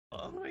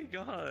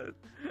god.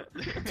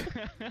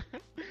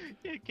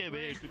 You came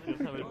here to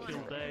just have a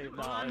chill day.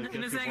 Nah, I guess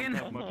in a you second.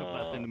 won't have much of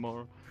that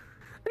anymore.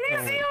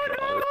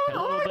 Oh,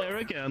 Hello there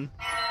again.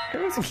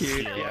 it was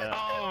cute. Yeah.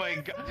 Oh my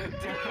god. Dude,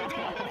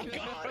 oh my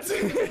god. That's so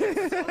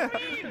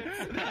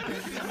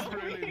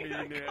really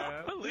mean,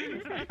 yeah.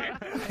 Believe me.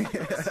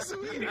 It's so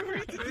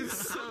good.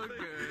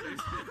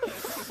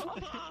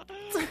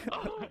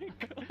 Oh my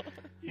god.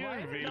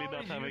 You're really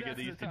not having an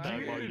easy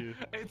time, are you?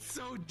 It's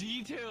so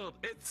detailed.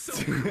 It's so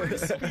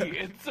crispy.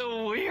 It's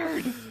so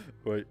weird.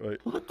 Wait.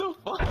 What the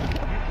fuck?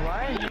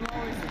 Why are you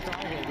always the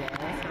target,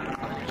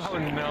 guys? Oh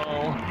no.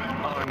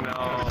 Oh no.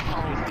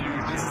 Oh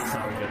dude, this is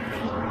so good.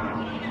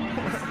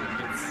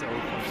 It's so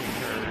fucking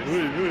cursed.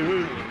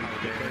 Wait.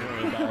 Don't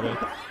worry about it.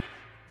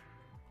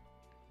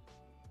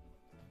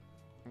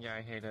 Yeah,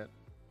 I hate it.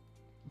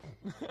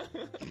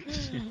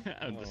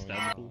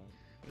 Understandable.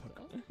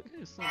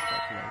 It's not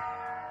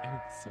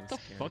that It's so What the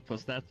scary. fuck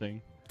was that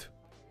thing?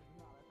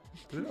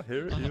 Did I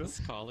hear it? You?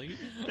 Scully?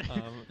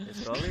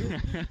 Sorry?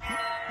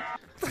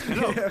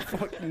 Yeah,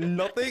 fuck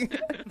nothing.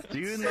 Do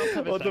you not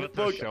have a What the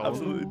avatar fuck? show?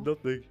 Absolutely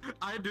nothing.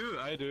 I do.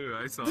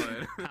 I saw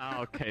it.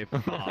 Ah, okay,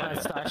 fine.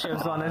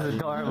 Starship's one is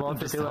adorable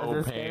to do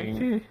as this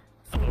character.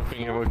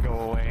 Hoping it would go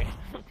away.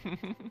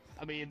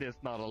 I mean, there's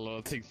not a lot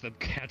of things that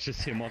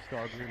catches him off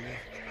guard, really.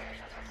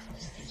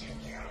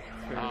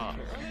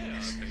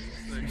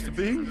 Mr.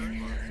 Bean?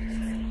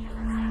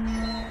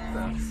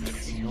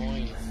 That's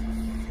annoying.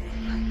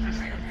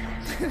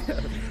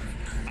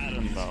 I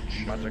don't know.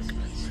 Magic.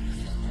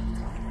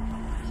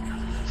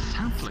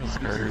 Sounds like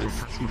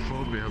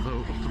phasmophobia,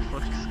 though. What the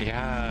fuck?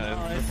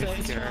 Yeah, it's a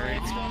bit scary.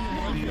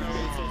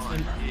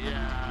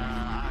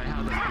 Yeah, I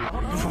have that.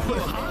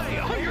 Hi!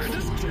 Oh, you're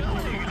just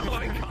killing! Oh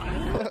my god!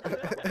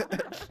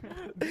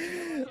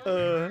 I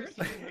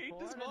hate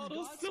this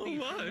model so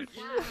much!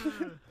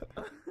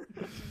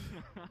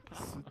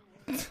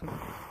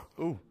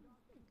 Ooh.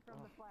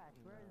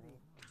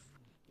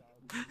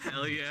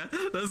 Hell yeah!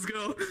 Let's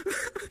go!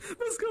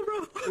 Let's go,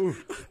 bro! Ooh.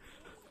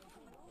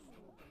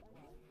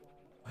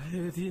 How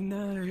did you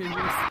know?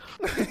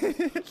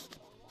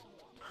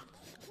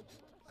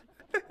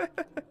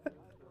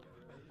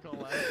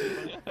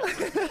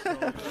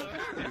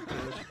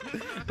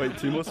 Wait,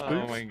 2 more spooks?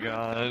 Oh my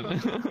god.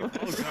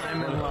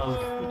 I'm in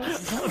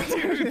love.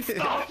 Dude,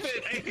 stop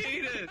it! I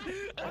hate it!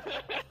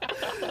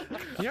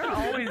 You're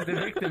always the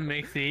victim,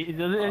 Mixie. You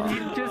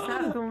just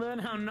have to learn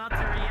how not to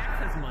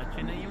react as much,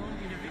 and then you won't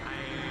be the victim.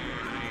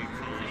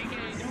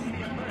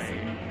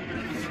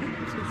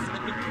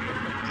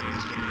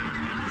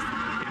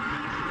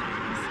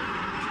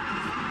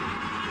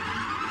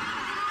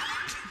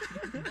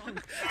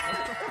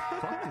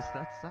 What is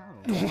that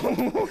sound?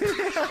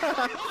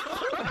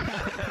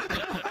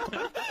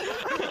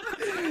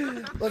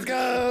 Let's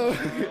go!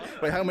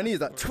 Wait, how many is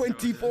that?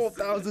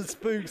 24,000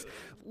 spooks!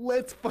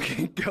 Let's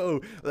fucking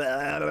go!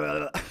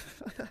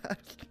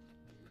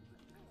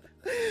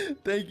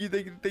 Thank you.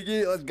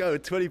 Let's go.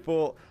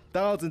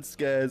 24,000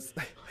 scares.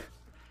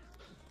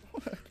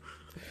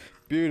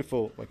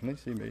 Beautiful. Wait, can they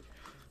see me?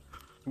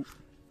 Ooh.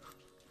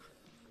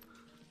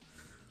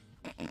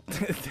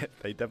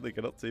 They definitely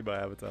cannot see my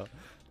avatar.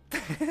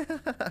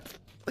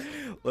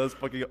 Let's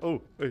fucking go.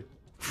 Oh, hey.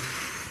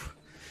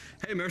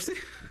 Hey, Mercy.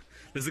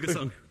 This is a good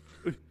song.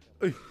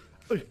 Hey,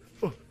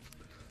 oh.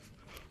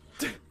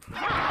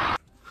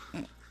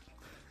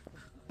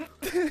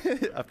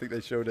 I think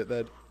they showed it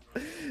then.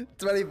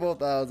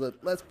 24,000.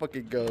 Let's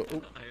fucking go.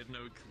 Oh. I had no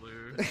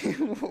clue.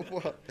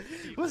 What?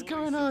 What's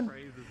going on?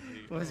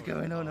 What's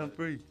going on,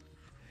 Humphrey?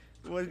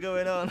 What's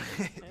going on?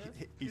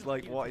 He's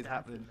like, what is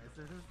happening?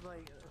 This is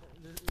like,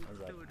 this is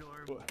Alright. so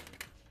adorable.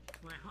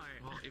 My heart.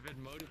 Well, if it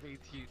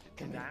motivates you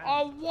to dance.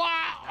 Oh,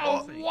 what?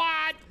 Oh,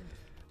 what?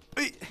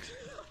 Hey.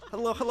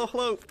 Hello.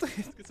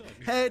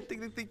 Hey,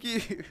 thank you.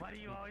 Why do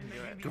you always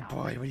make me Good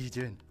boy, what are you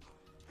doing?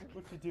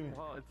 What are you doing?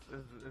 Well,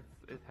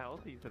 it's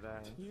healthy to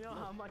dance. You know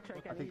how much I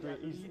can think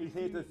eat. he's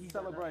here to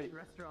celebrate.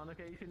 Restaurant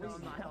occasion. No,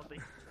 I'm not healthy.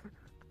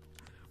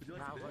 Would you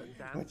like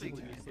to dancing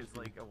is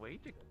like a way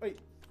to. Wait.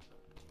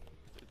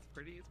 It's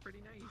pretty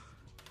nice.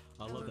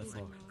 I love that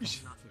song.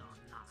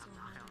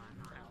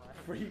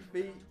 Free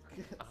feet.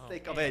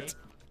 Sick of it.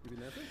 You been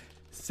dancing?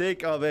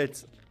 Sick of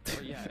it.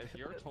 Well, yeah, if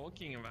you're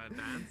talking about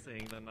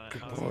dancing, then I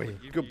Good would boy.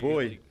 give Good you,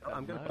 boy. like,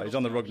 I'm gonna Oh, he's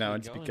on the rug now,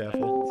 and just be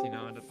careful. you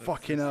know, that's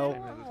Fucking hell.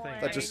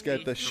 That just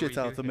scared the shit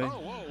out of me.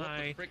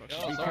 Hi. Be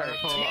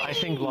careful. I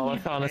think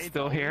Lolathon is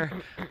still here.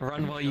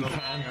 Run while you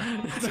can.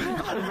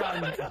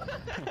 Run.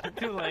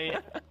 Too late.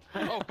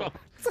 Oh god.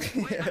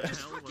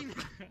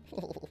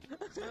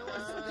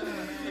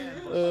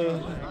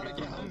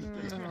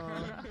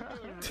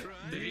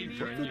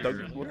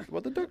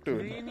 What the duck Do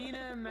doing? you need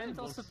a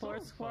mental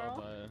support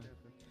squirrel?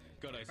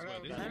 God, I swear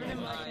this I'm an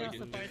emotional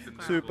support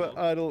squirrel. Super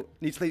idle.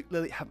 Need sleep.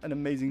 Lily, have an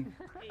amazing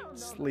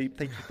sleep.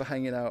 Thank you for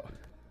hanging out.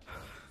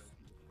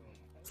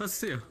 It's nice to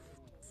see you.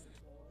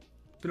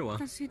 Been a while.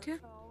 Nice to see you too.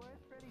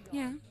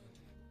 Yeah.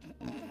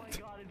 Oh my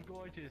god, it's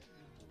gorgeous.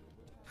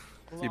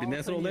 So you been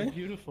dancing all day?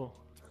 Beautiful.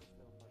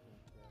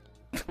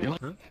 Huh?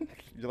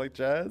 You like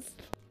jazz?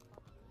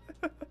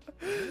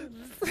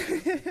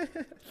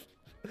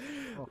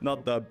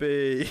 Not the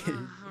B. How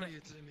are you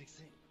doing,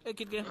 Mixie? Hey,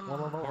 kid, get.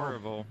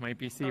 Horrible. My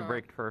PC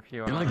bricked for a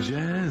few You like hours.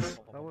 jazz?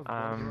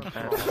 And I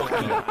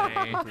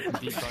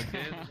debugged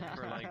it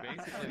for like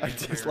basically. I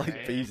just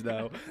like B's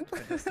now.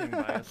 Adjusting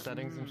BIOS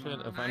settings and shit.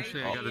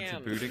 Eventually, I got it to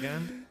boot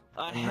again.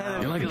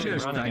 You like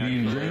jazz? I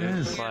mean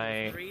jazz.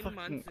 By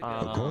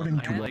According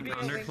to like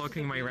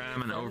underclocking my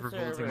RAM and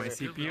overvolting my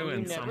CPU,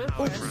 and somehow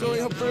Oh,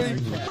 sorry, I'm free. pretty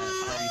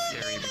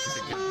scary because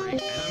it could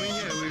break. And I mean,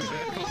 yeah, we've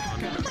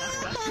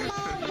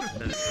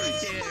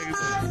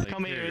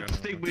Come here,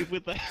 stick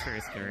with that.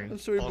 very scary. I'm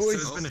sorry, Also, boy.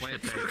 it's been a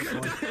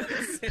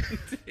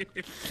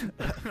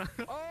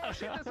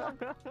shit day.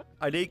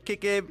 I need to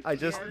kick him. I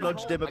just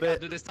nudged him a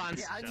bit.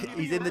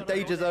 He's in the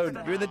danger zone.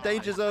 You're in the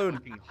danger zone.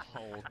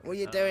 What are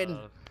you doing?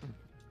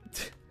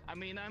 I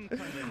mean, I'm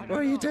kind of. What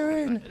are you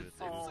doing?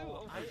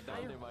 Oh,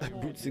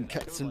 Boots and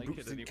cats and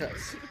boots and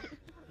cats.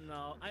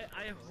 No,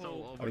 I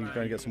hope. I think he's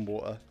going to get some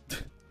water.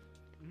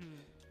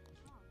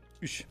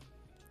 Oosh.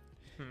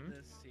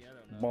 Let's see, I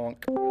don't know.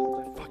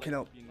 Bonk. Fucking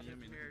hell.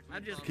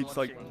 I'm just Keeps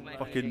like watching my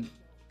fucking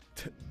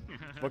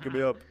fucking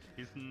me up.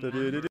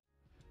 Du-du-du-du.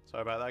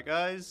 Sorry about that,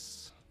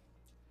 guys.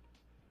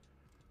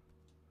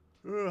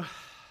 Ugh.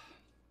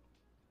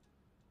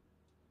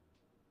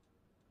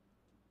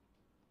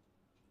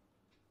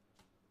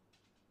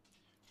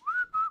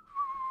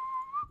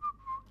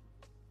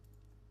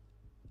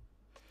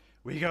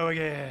 We go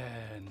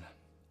again.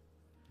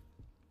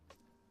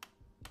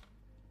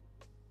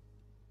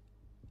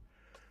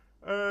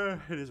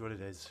 It is what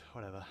it is.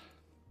 Whatever.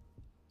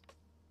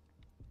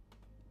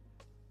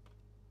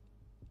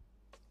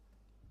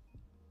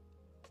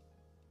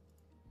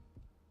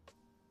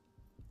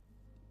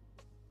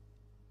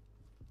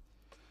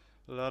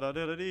 La da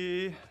da da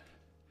dee.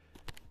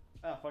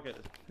 Ah, fuck it.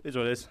 It is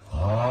what it is.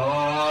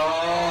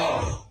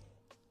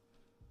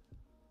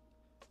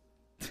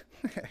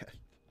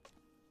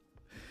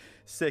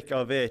 Sick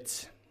of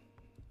it.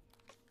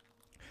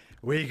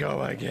 We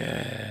go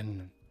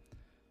again.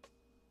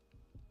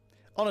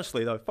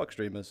 Honestly, though, fuck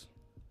streamers.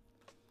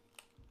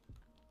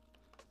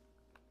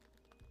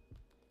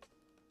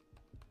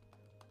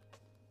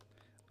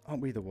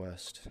 Aren't we the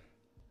worst?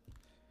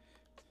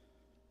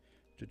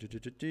 Da da da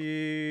da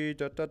do.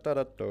 Da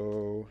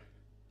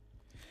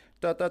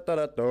da da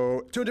da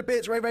do. 200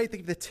 bits, Ray Ray.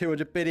 Thank you for the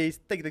 200 biddies.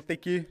 Thank you,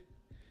 thank you.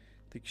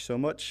 Thank you so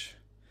much.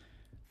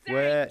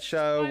 Where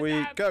shall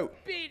we go?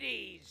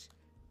 Biddies.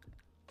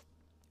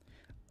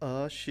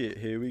 Oh shit,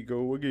 here we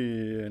go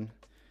again.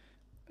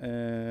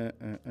 Do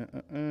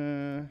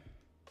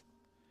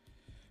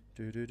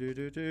do do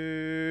do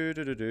do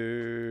do do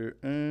do.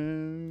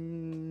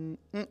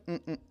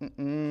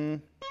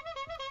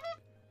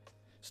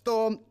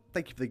 Storm,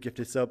 thank you for the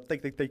gifted sub.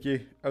 Thank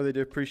you. I really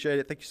do appreciate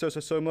it. Thank you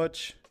so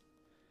much.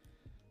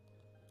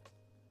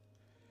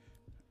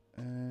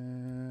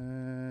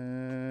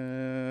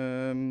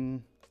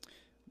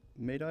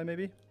 May-I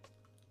maybe?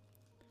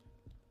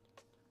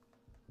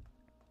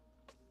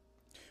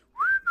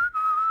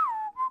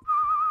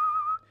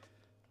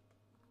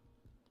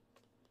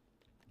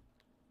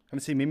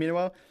 Haven't seen Mimi in a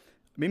while.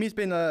 Mimi's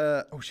been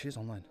oh, she is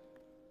online.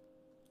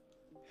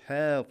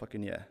 Hell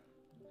fucking yeah.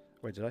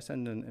 Wait, did I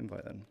send an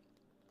invite then?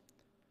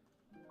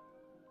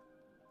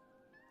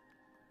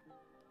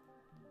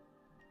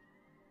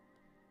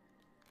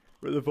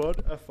 With the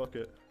VOD? Ah, fuck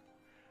it.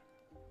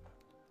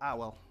 Ah,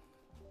 well.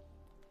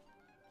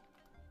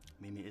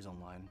 Mimi is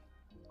online.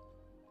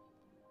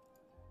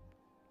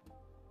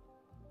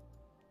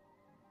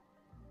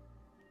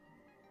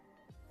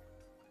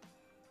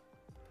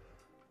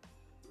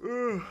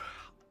 Ugh,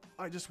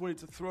 I just wanted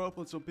to throw up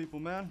on some people,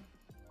 man.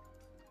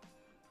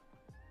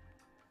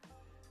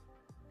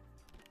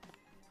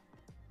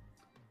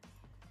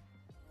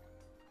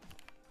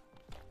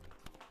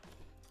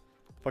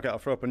 Fuck it, I'll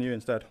throw up on you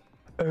instead.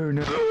 Oh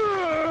no.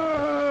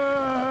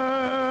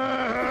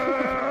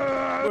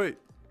 Wait.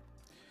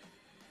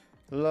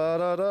 La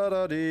da da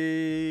da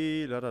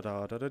dee, la da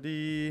da da da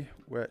dee.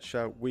 Where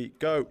shall we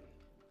go?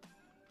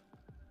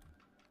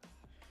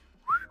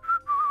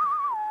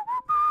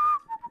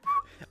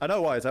 I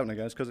know why it's happening,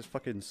 guys, because it's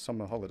fucking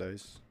summer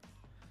holidays.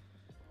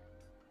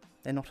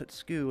 They're not at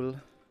school.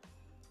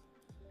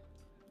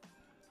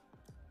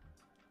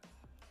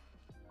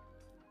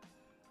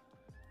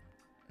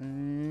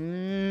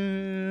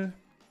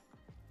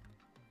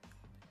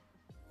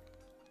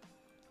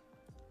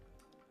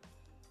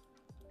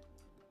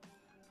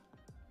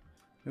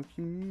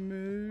 Milky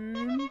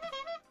Moon.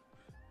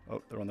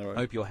 Oh, they're on their own.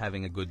 Hope you're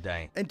having a good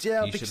day. And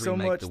Jail, You thank you should so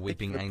remake much. the Thank you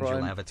Whipping for the Angel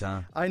Prime.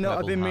 avatar. I know, I've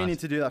Purple been meaning heart.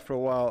 to do that for a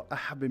while. I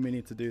have been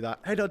meaning to do that.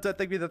 Hey, Dot, thank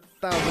you for the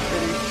 1,000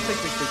 biddies.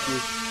 Thank you.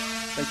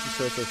 Thank you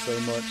so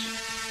much.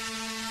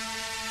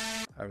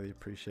 I really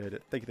appreciate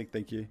it. Thank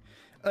you.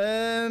 I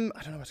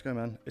don't know what's going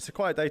on, man. It's a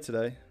quiet day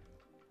today.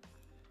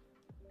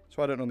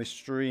 So I don't normally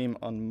stream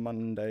on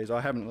Mondays.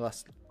 I haven't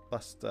last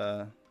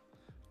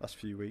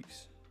few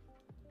weeks.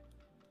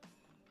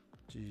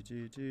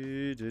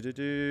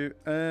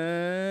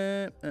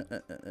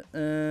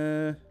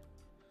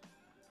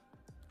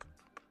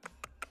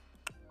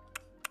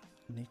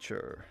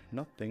 Nature.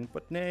 Nothing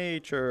but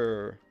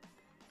nature.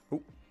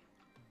 Oh.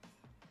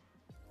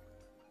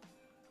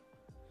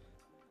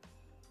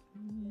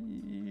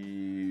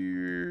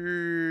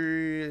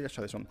 Let's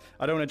try this one.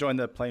 I don't want to join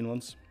the plain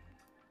ones.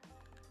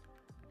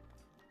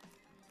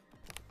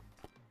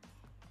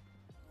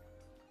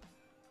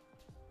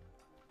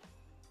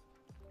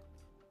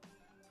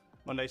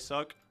 Mondays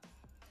suck.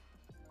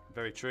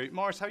 Very true.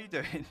 Morris, how are you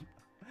doing?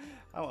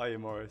 How are you,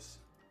 Morris?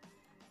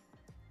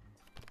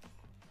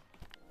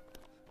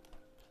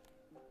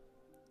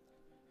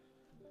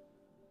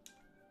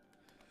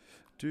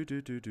 Do.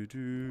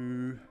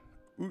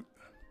 Ooh.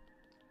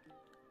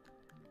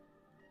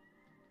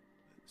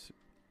 This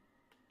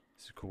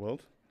is a cool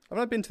world.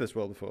 Haven't I been to this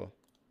world before?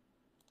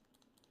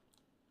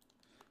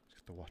 Let's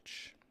get the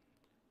watch.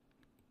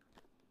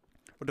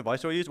 What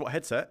device do I use? What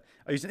headset?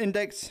 I use an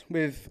Index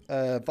with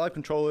Vive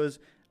controllers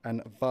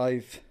and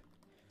Vive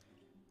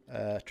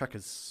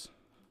trackers.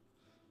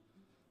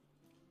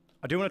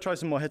 I do want to try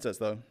some more headsets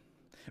though.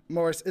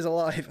 Morris is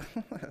alive.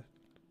 We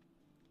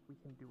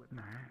can do it,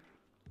 man.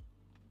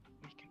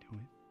 We can do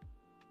it.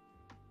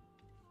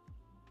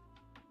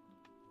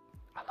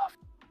 I love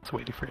it's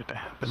waiting for it to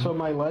happen. So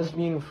my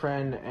lesbian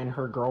friend and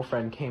her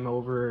girlfriend came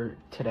over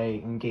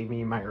today and gave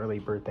me my early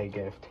birthday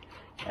gift.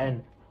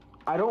 And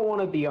I don't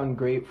want to be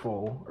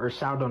ungrateful or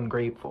sound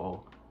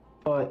ungrateful,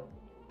 but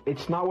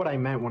it's not what I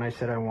meant when I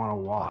said I want to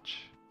watch.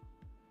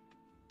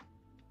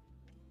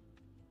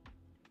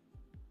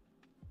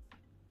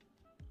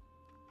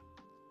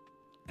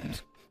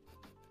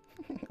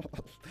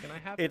 Can I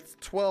have It's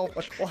 12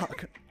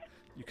 o'clock.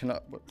 You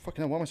cannot. What,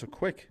 fucking hell, why am I so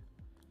quick?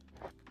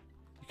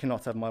 You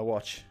cannot have my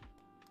watch.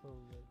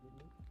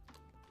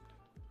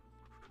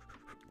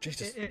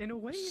 Jesus. In a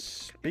way,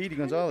 Speedy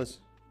Gonzalez.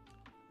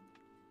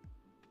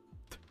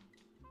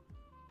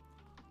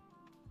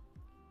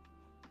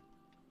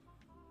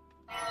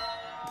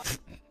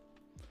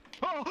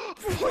 oh,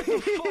 what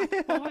the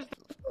fuck? What was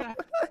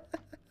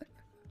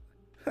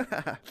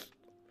that?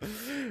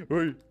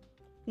 Wait.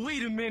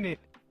 Wait a minute.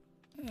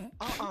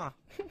 That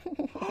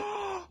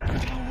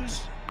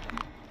was.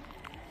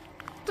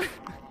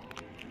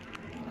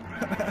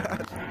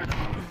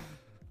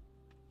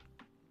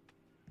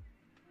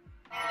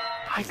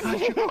 I got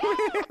you.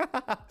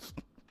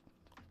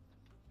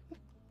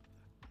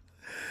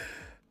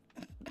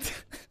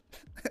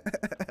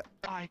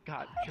 I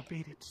got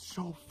debated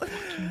so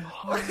fucking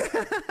hard.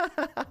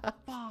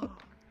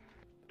 Fuck.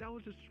 That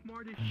was the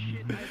smartest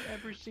shit I've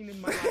ever seen in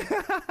my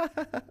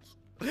life.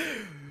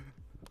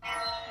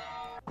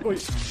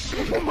 Wait.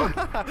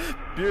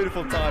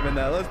 Beautiful time in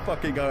there. Let's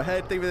fucking go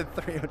ahead. Think with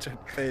the 300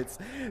 bits.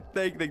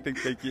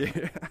 Thank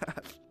you.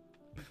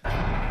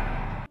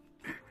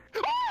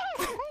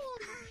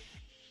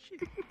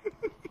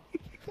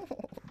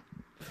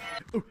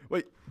 Oh,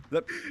 wait.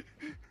 Is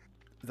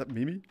that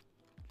Mimi?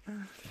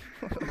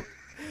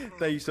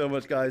 Thank you so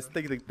much, guys.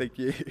 Thank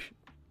you.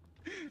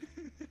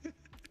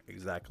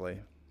 Exactly.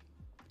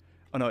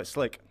 Oh no, it's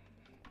Slick.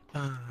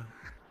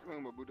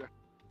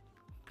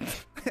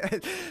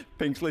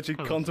 Pink's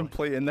literally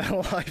contemplating their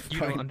life. You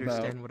right don't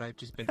understand now. what I've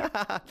just been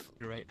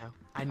through right now.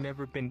 I've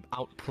never been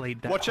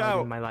outplayed that Watch hard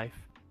out. in my life.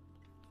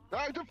 No,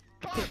 don't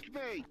fuck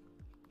me!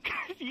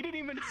 You didn't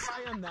even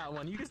try on that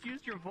one. You just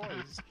used your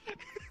voice.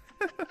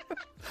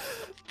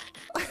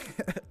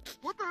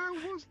 What the hell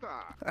was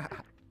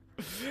that?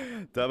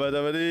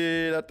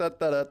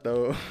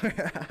 Da-ba-da-ba-dee-da-da-da-da-do.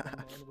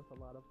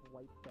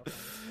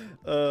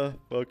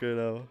 Fucking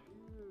hell.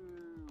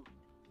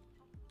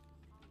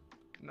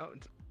 No,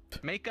 it's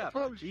makeup.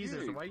 Oh,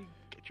 Jesus, you. why you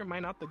get your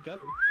mind out the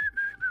gutter?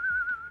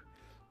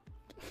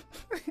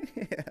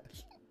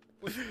 Yes.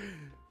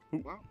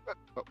 Well,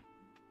 oh, Oh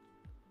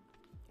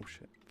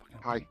shit. Fucking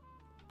hell. hi.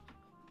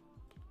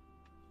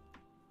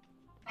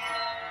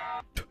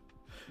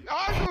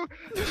 Oh,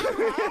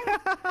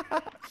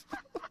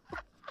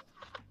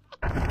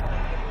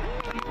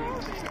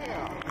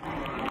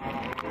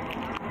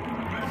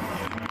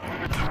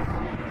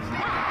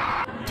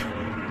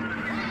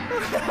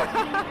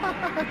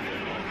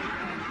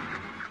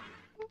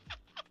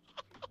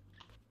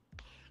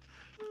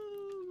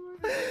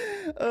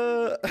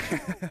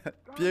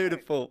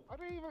 Beautiful. I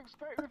didn't even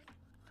expect the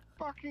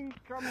fucking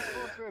come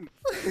button.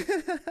 I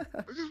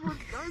just want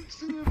to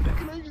see the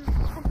fucking agents. I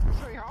just wanted to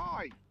say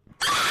hi.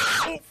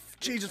 Oh,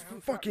 Jesus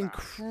fucking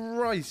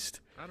Christ.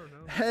 I don't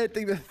know. Head,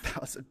 think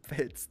 1,000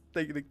 bits.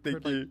 Thank you.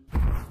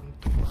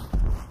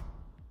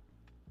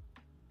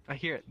 I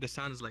hear it. The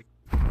sound is like.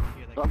 I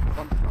hear, like in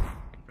front.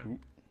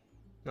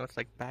 No, it's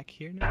like back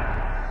here now.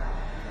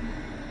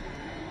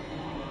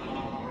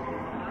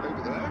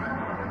 Over there.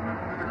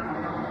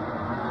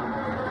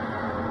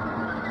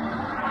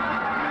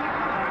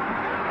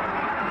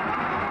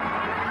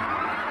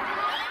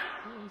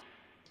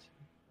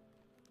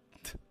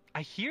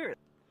 I hear it.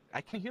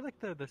 I can hear like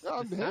the I'm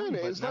sound, hearing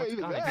it. but It's now not it's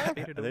even gone. there. It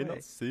faded Are they away.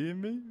 not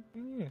seeing me?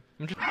 Yeah.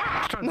 I'm just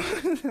trying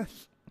to.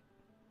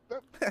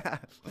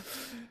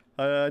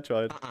 I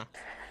tried.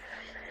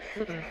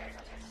 You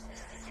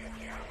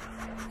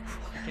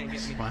can't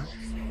get me.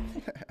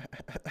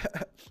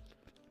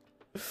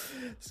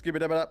 Skibby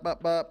dabba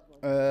bap bap.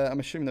 I'm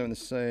assuming they're in the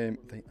same.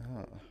 They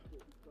are.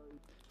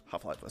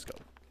 Half-Life. Let's go.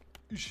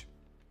 Oosh.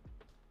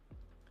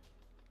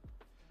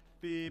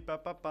 Beep ba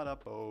ba ba da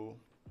bo.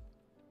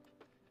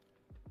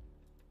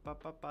 Ba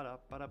ba ba da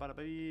ba da ba da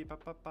bee ba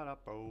ba ba da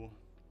bo.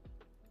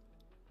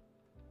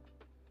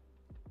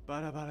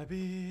 Ba da ba da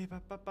bee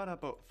ba ba ba da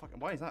bo. Fucking,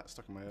 why is that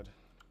stuck in my head?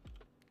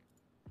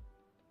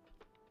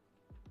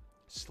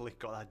 Slick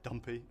got that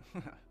dumpy.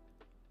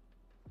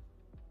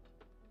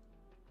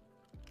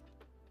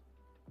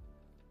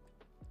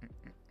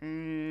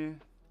 I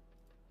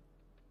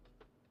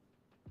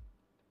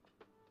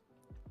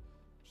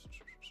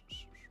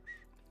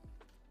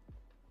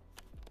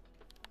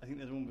think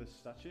there's one with a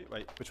statue.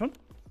 Wait, which one?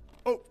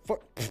 Oh,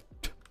 fuck.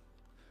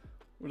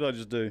 What did I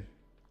just do?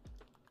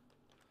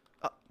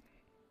 What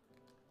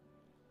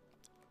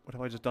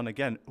have I just done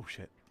again? Oh,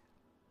 shit.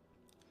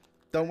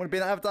 Don't want to be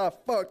an avatar.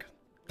 Fuck.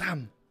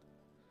 Damn.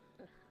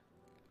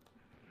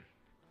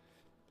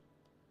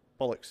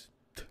 Bollocks.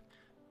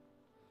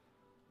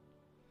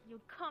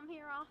 You come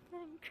here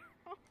often?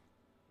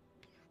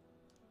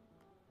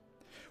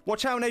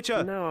 Watch out,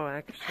 nature. No,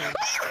 actually.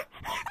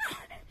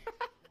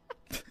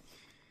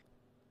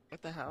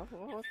 What the hell?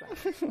 What was that?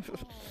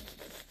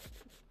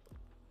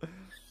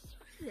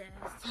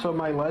 So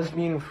my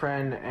lesbian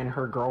friend and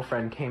her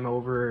girlfriend came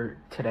over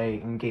today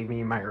and gave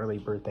me my early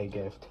birthday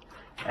gift.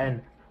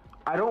 And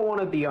I don't want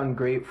to be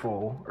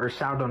ungrateful or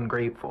sound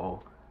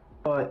ungrateful,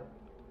 but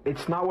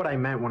it's not what I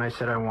meant when I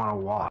said I want to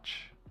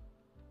watch.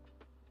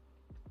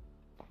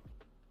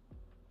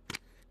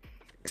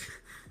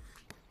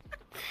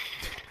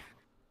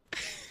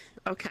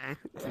 Okay.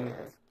 Wait,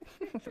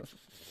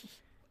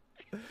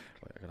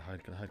 I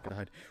gotta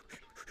hide.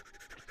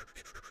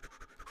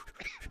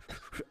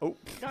 Oh.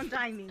 Don't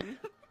die me.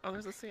 Oh,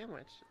 there's a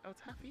sandwich. Oh,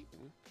 it's half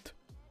eaten.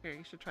 Here,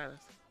 you should try this.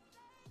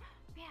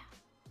 Yeah.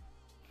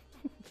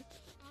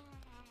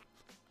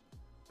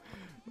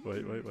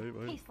 Wait.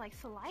 Tastes like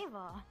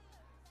saliva.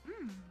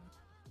 Mmm.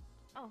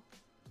 Oh.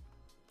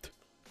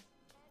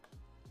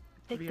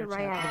 Take the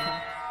right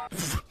out.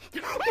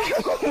 Oh my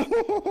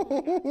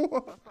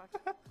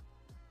god.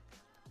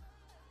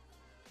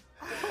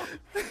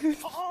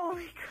 Oh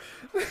my god.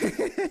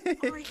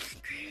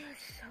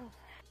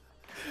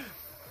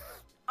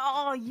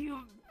 Oh,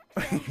 you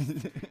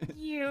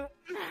you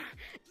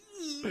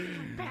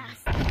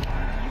bastard.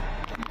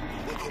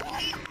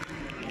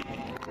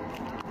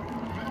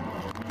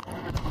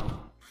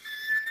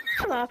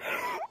 Hello.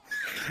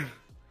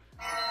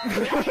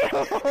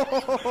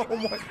 Oh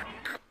my god.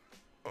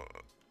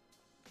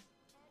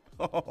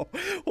 Oh,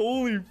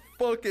 holy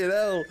fucking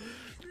hell.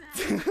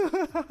 I'm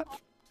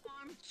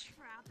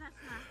trapped.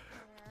 That's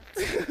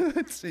not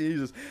fair.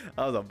 Jesus,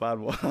 that was a bad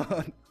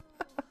one.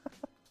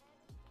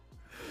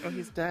 Oh,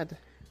 he's dead.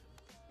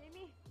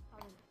 Maybe?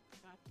 Oh,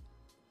 God.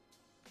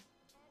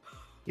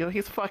 Yo,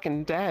 he's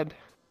fucking dead.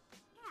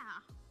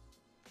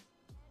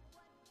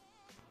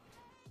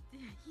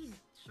 Yeah. He's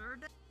sure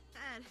dead.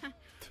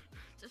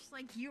 Just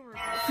like you were.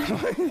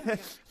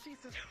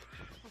 Jesus.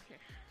 Okay.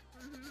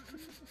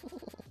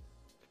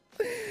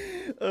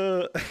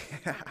 I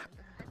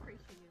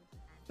appreciate you.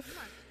 I'm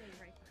gonna stay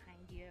right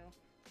behind you.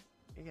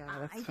 Yeah,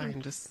 that's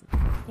fine. Just.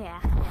 Yeah.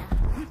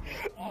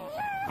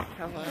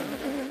 Hello.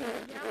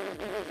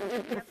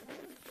 Yep.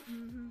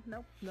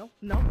 Nope. Nope.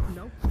 Not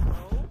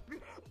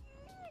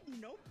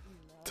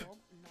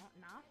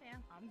a fan.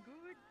 I'm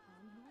good.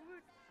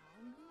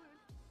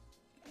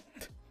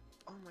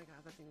 Oh my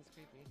god, that thing is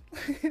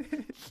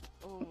creepy.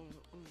 Oh.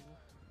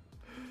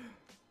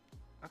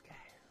 Okay.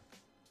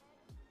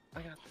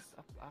 I got this.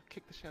 I'll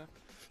kick the shit up.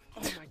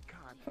 Oh my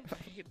god. I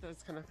hate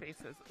those kind of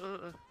faces.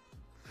 Ugh.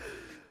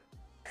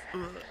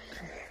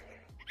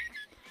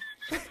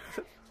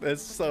 They're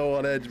so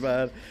on edge,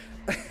 man.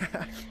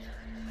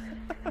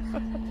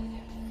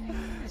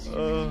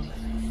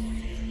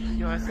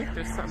 Yo, I think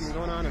there's something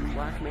going on in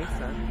Black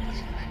Mesa.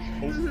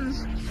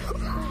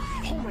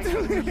 Oh my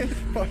god.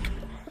 Fuck.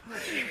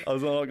 I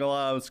was not gonna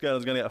lie, I was scared I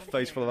was gonna get a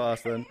face full of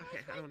ass then. Okay,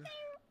 I don't know.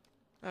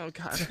 Oh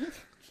god.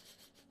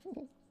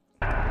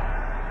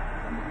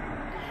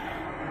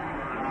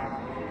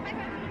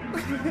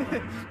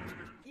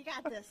 You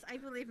got this. I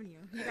believe in you.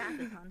 You got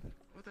this, hon.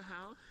 What the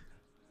hell?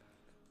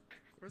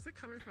 Where's it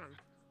coming from?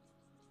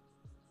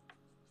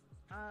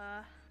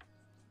 I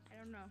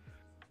don't know.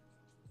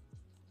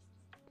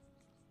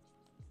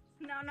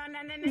 No. I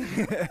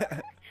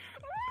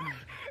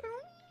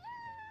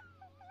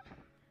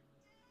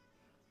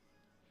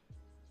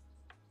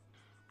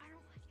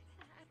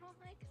don't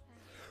like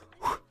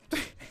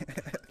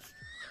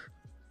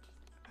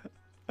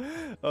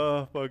that.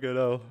 Oh, fucking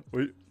hell.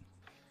 Wait.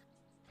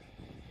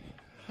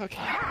 Okay.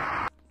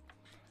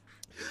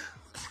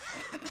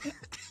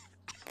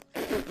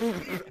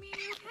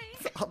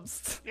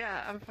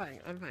 Yeah, I'm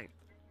fine. Okay.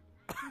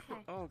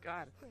 Oh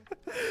god.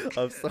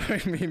 I'm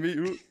sorry,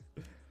 Mimi.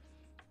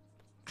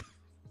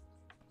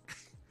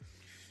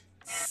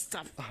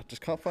 Stop. I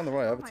just can't find the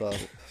right avatar.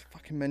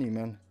 Fucking menu,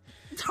 man.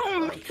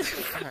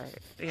 Alright,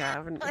 yeah, I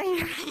haven't. I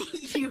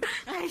hate you.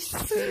 I The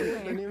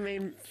swear. new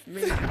main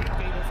beta's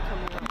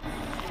coming up.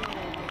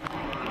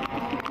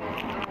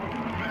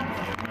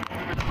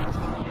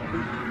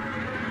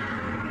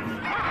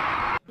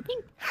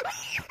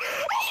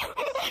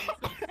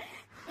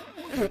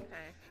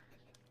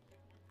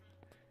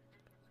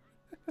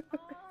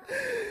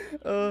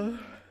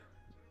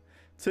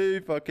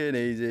 Too fucking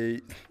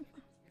easy.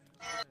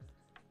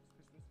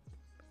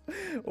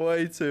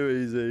 Way too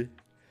easy.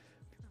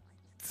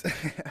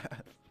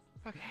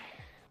 Okay.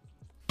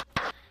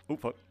 Oh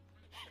fuck.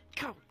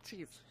 Go,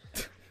 jeez.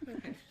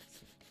 Okay.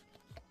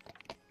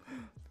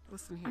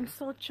 Listen here. I'm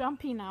so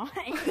jumpy now.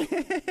 Did he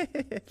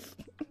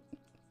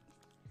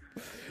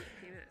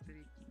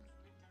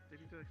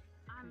do it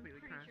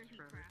completely crash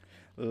forever?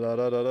 La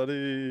da da da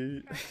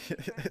dee.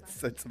 It's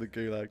sent to the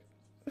gulag.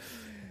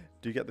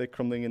 Do you get the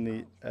crumbling in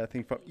the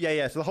thing from?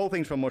 Yeah. So the whole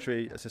thing's from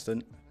Mortuary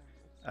Assistant.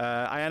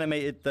 I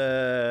animated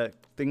the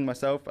thing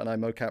myself, and I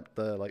mocapped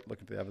the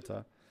looking for the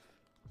avatar.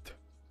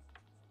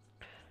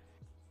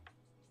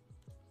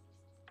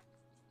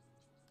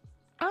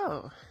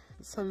 Oh,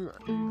 some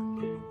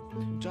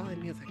jolly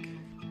music.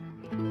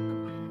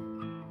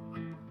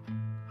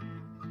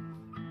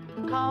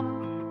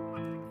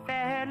 Come,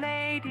 fair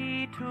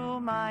lady, to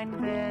mine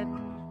bed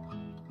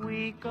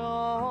we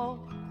go,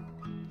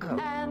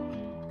 and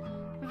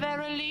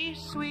verily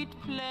sweet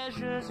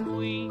pleasures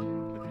we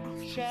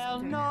shall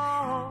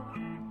know.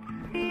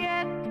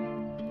 Yet,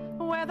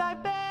 where thy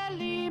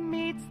belly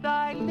meets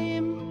thy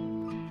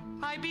limb,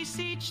 I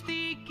beseech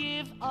thee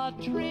give a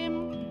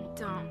trim,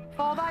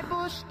 for thy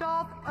bush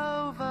doth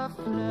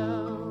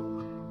overflow.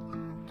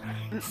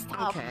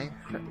 Okay.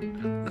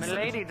 My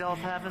lady doth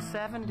have a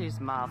 70s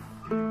muff,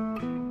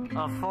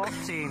 a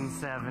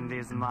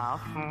 1470s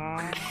muff.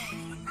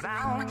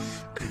 Now,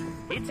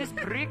 it's as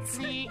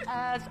prickly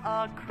as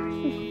a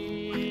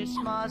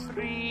Christmas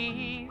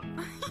wreath.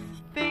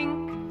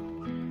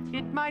 Think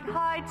it might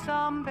hide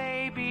some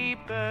baby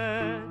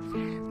birds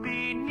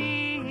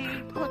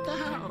beneath. What the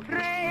hell?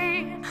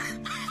 Pray,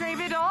 shave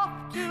it off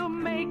to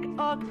make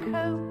a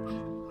coat.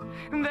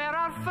 There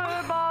are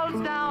fur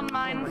balls down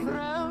mine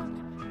throat,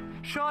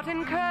 short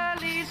and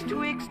curlies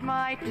twixt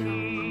my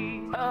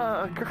teeth.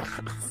 Oh,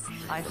 gross.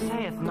 I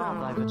sayeth not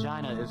thy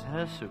vagina is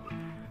hirsute,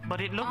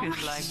 but it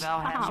looketh like thou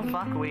hast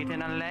buckwheat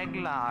in a leg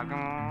log.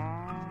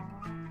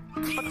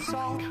 But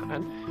so,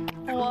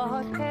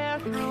 whate'er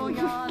through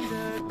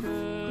yonder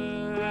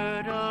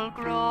girdle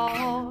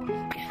grows,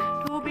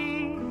 to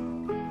be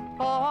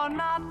or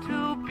not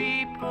to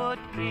be put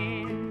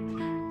in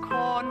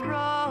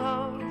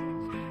cornrows.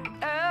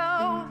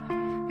 Oh,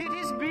 it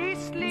is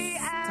beastly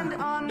and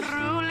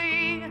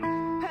unruly,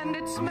 and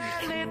it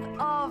smelleth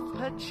of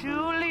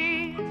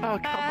patchouli,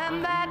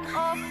 and that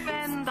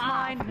offends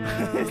my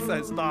nose.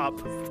 So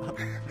stop.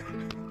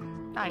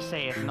 I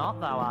say if not,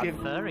 thou art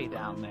furry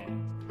down there,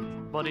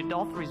 but it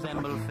doth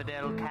resemble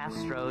Fidel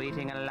Castro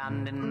eating a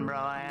London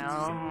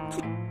broil.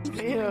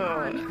 Ew.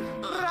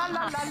 Tra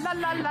la la la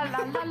la la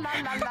la la la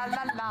la la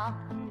la la.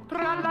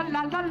 Tra la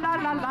la la la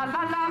la la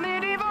la la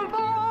medieval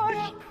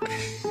bush.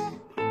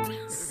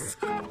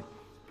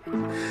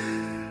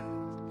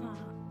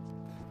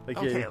 Thank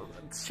Okay, you.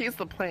 she's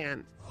the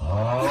plan.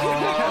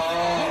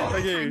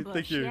 Thank you.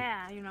 Thank you.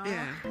 Yeah, you know.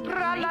 Yeah.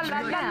 Tra la la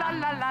la la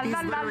la la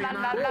la la la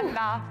la la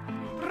la.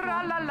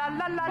 Tra la la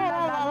la la la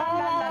la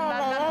la la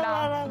la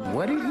la.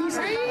 What did he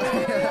say?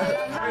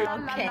 Okay,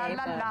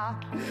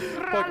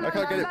 Fuck, I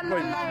can't get it.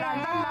 Wait.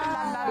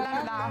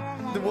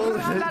 The wall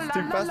is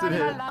too fast in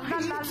here.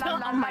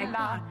 Oh my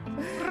god.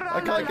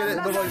 I can't get it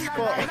in the right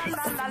spot.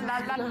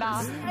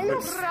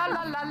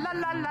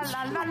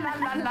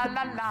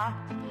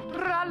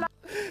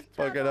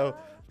 Fuck it out.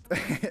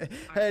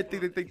 Hey,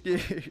 thank you.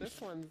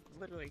 This one's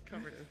literally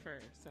covered in fur,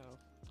 so.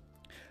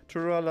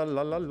 Tra la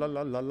la la la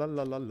la la la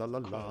la la la la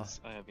la.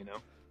 I have you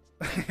know.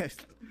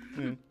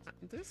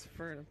 There's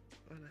fur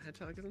on a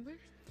hedgehog, isn't there?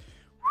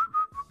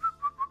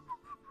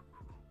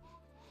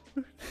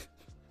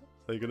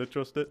 Are you gonna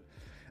trust it?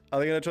 Are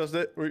they gonna trust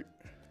it? Wait.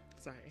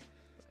 Sorry.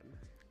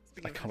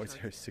 I can't wait to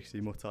hear it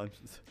 60 more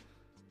times.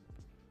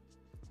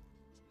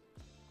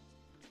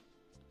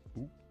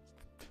 Ooh.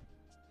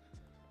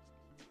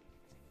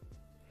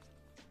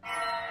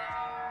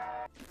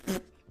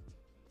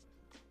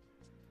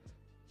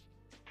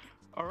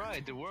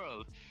 Alright, the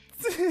world.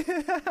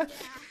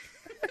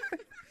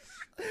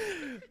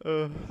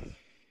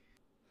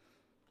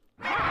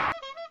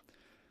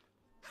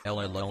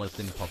 Hello,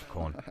 Lolathon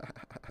popcorn.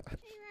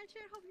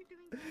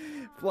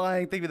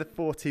 Flying, thank you for the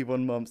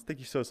 41 months. Thank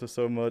you so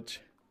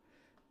much.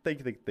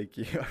 Thank you.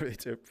 I really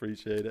do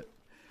appreciate it.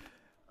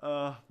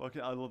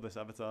 Fucking, I love this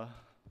avatar.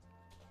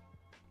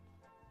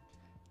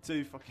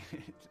 Too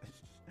fucking.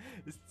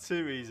 It's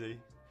too easy.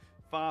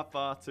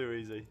 Far too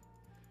easy.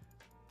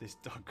 This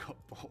dog got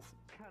balls.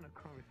 Kind of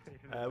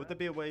conversation. Would there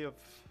be a way to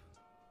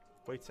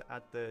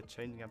add the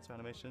changing avatar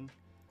animation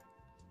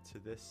to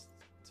this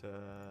to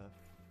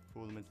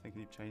fool them into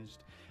thinking you've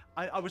changed?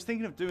 I was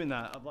thinking of doing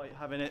that, of like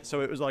having it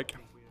so it was like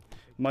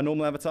my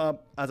normal avatar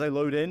as I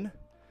load in,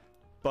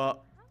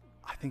 but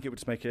I think it would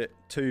just make it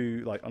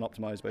too like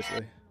unoptimized,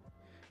 basically.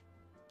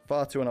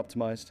 Far too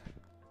unoptimized.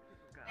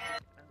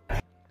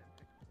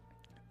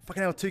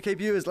 Fucking hell, 2K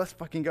viewers, let's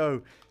fucking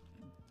go.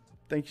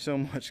 Thank you so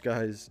much,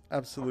 guys.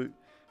 Absolute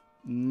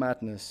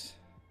madness.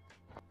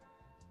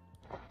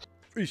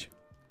 Eesh.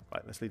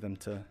 Right, let's leave them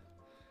to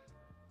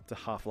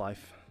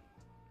Half-Life.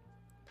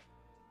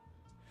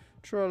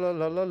 Tra la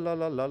la la la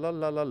la la la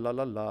la la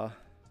la la.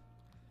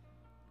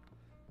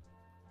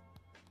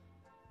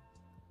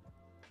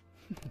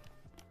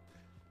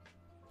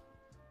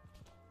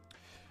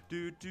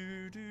 Do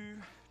do do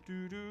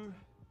do do.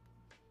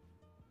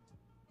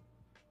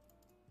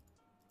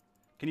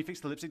 Can you fix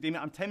the lipstick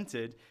demon? I'm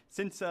tempted.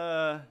 Since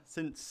on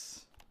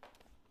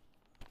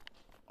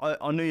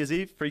New Year's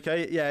Eve,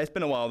 3K. Yeah, it's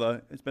been a while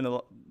though. It's been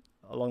a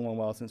long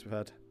while since we've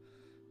had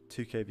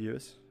 2K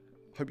viewers.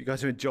 Hope you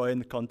guys are enjoying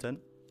the content.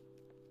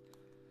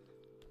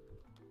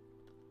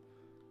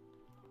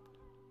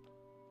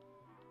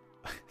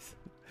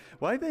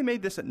 Why have they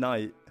made this at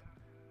night?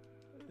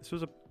 This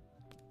was a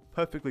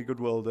perfectly good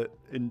world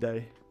in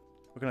day.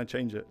 How can I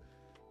change it?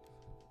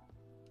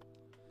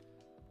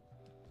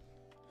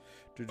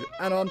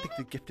 Anon, thank you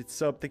for the gifted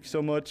sub. Thank you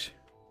so much.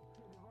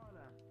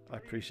 I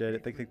appreciate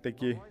it. Thank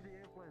you.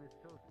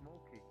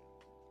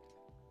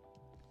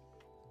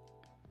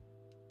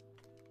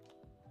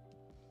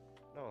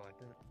 No, I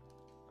didn't.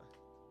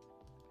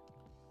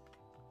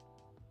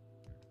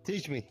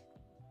 Teach me.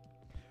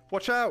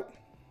 Watch out!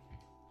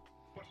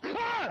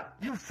 Ah!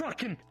 You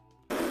fucking.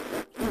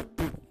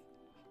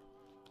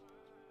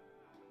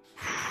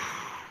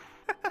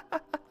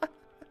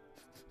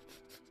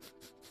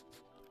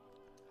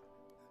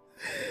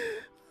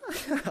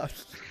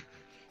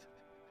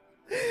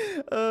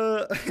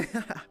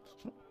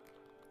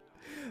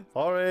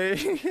 Sorry.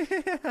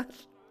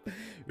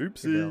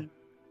 Oopsie.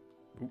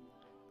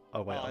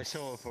 Oh wait. Oh, I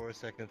saw it for a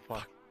second.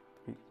 Fuck.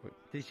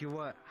 Teach you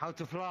what? How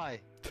to fly.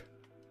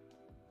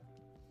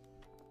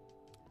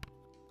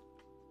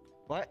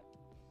 What?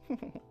 Oh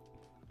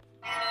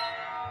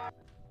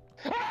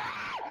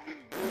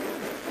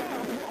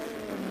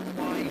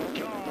my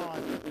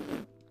god.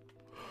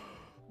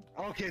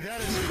 Okay,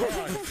 that is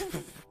fun.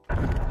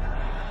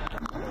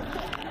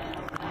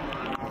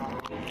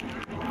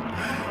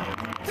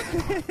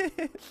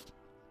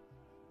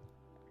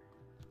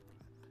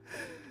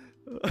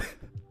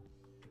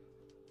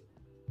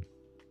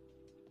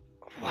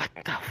 What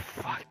the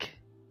fuck?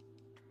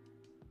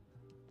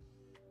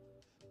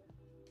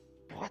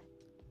 What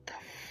the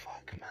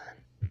fuck, man?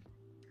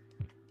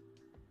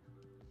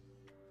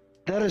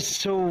 That is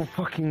so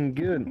fucking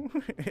good.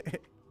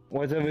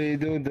 Whatever you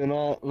do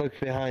not look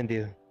behind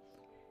you.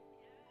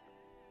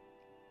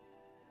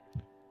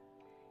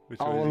 Which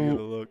way are you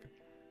gonna look?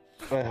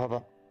 Wait, hold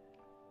on.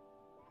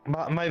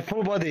 My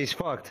full body is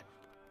fucked.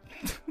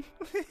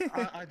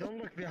 I don't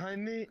look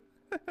behind me.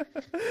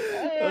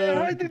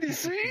 Why did he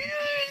see it?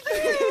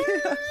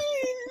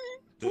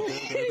 Fuck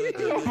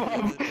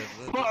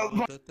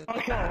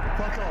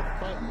off.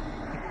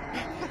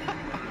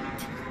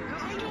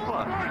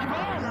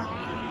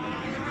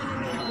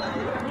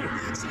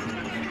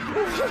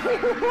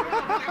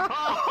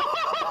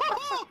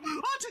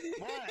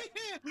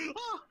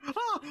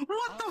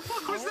 What the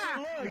fuck was that?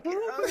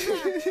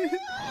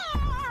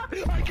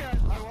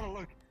 I wanna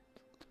look.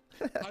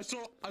 I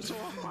saw.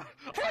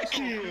 Fuck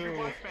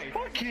you!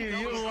 Fuck you!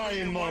 You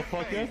lying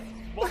motherfucker!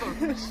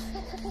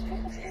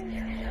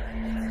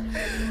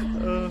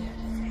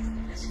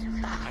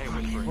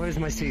 Where's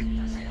my seat?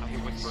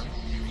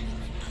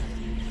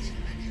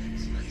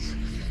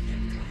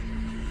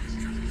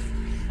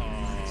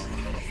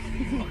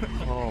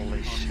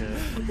 Holy shit!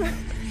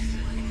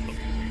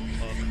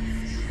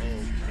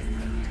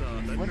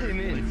 What do you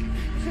mean?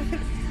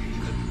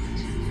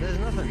 There's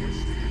nothing.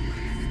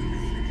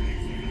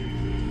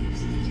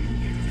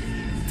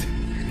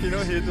 You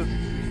know, he just.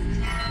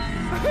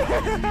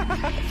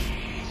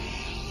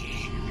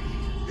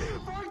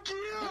 Fuck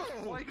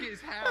you! Like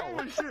his how?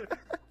 Oh shit!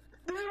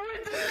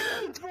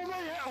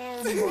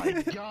 Oh my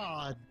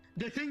god!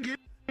 The thing is,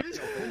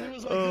 it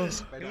was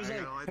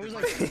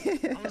like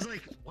this. I was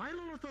like, why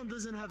Lolathon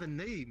doesn't have a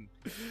name?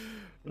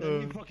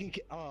 Then you fucking.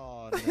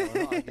 Oh no,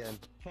 not again.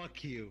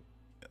 Fuck you.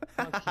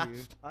 Fuck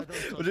you. I don't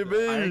trust What do you that.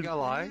 mean? I ain't gonna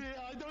lie.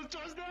 I don't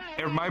trust that.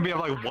 It reminded me of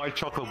like white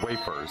chocolate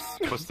wafers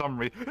for some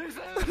reason.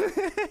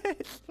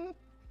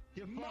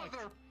 You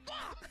motherfucker!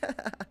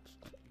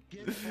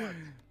 Get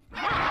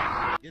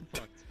fucked. Get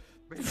fucked.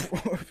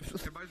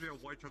 It reminds me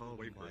of white chocolate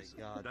wafers.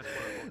 My god. That's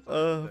what it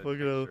Oh, fucking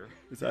hell.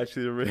 It's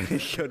actually a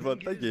really good one.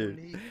 Thank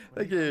you.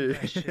 Thank you.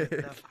 That shit,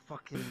 that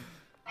fucking.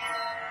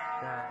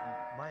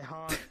 My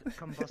heart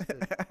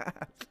combusted.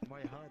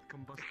 My heart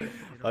combusted.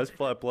 Let's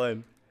fly a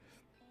plane.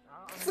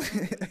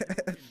 Fucking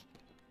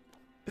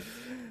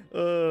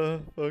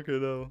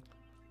hell.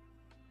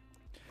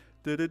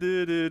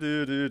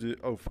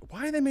 Oh,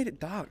 why they made it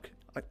dark?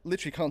 I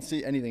literally can't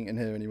see anything in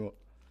here anymore.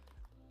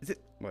 Is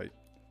it? Wait.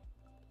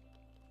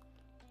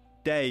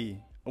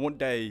 Day. I want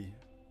day.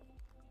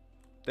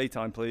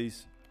 Daytime,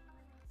 please.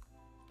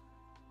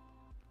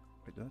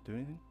 Wait, did that do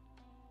anything?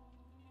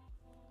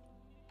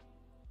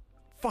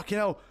 Fucking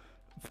hell.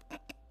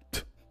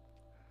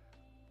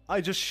 I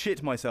just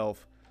shit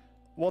myself.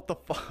 What the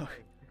fuck?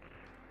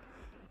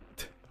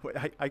 Wait,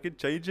 I could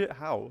change it?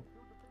 How?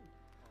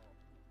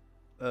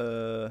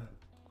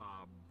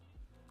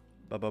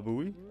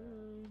 Bababooey?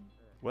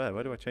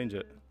 Where do I change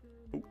it?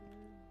 Ooh.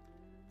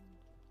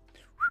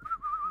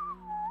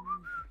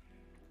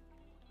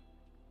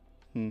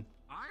 I'm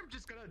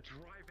just gonna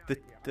drive out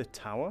The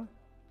tower?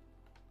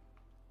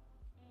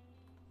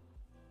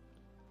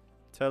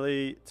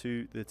 Telly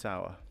to the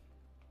tower.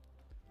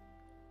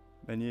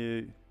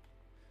 Menu.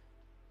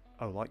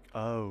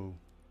 Oh,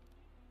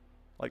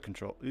 light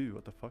control. Ooh,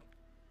 what the fuck?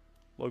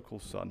 Local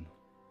sun.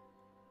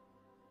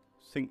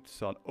 Synced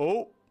sun.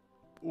 Oh!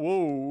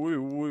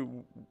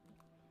 Whoa.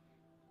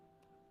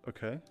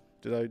 Okay.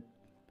 Did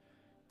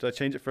I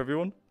change it for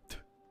everyone?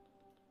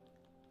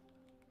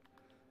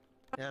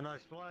 Yeah,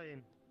 nice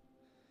flying.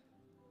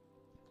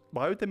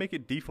 Why would they make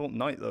it default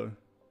night though?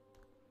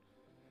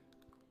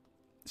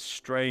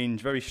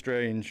 Strange, very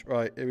strange.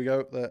 Right, here we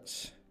go.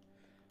 Let's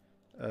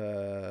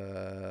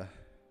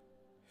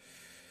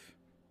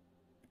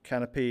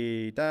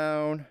canopy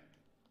down.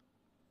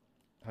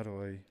 How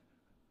do I?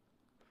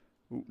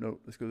 Oh no,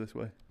 let's go this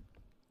way.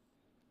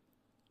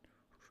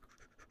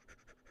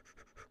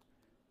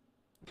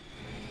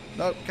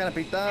 No,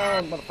 canopy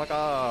down,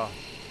 motherfucker.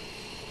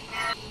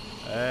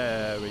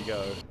 There we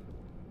go.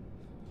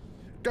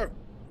 Go.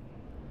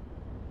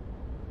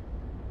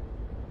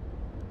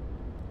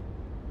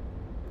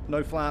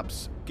 No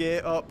flaps.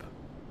 Gear up.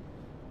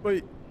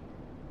 Wait.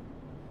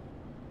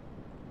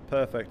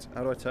 Perfect.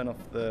 How do I turn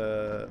off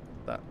that?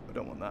 I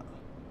don't want that.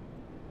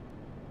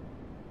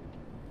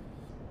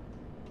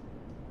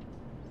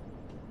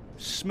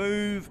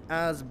 Smooth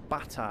as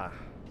butter.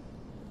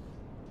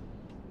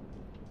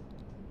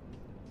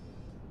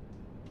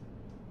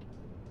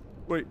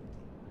 Wait.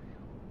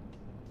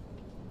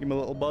 Give me a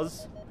little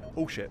buzz.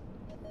 Oh shit.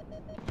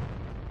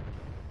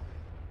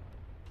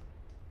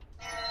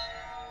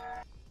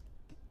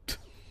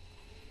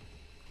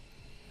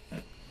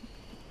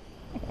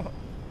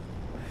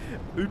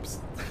 Oops.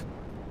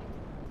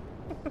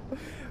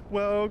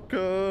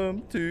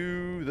 Welcome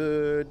to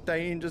the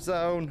danger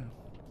zone.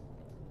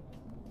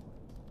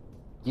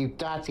 You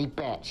dirty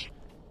bitch.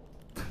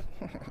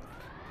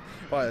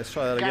 Right, let's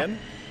try that again.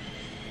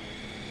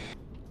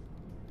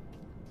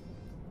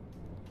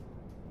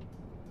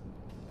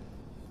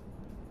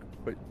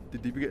 Wait,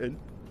 did you get in?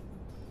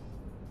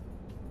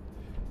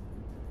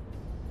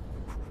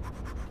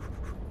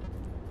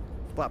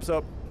 Flaps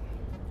up.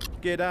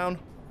 Gear down.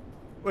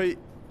 Wait.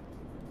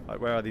 Right,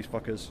 where are these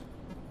fuckers?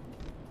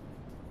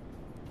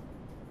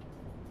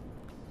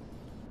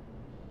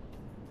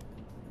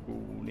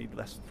 Ooh, need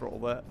less throttle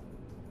there.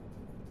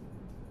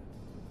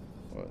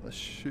 Alright, let's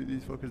shoot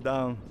these fuckers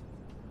down.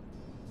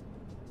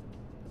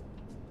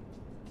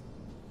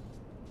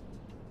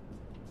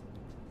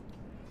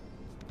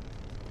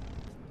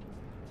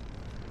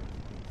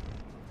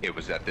 It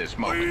was at this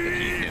moment that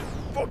he knew.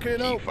 Fucking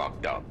hell. He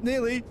fucked up.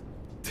 Nearly.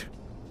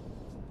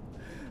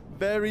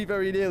 Very,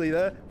 very nearly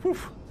there. Whew.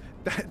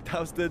 That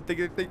was the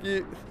thing. Thank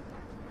you.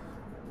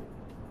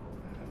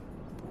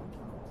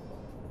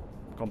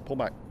 Come on, pull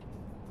back.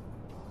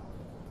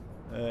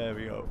 There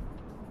we go.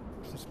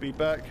 Some speed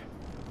back.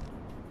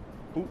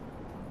 Ooh.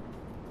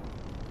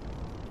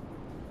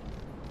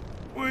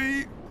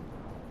 Wait.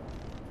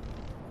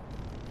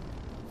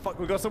 Fuck,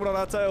 we got someone on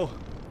our tail.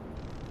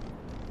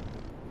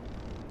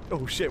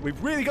 Oh shit,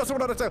 we've really got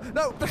someone on our tail.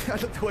 No, I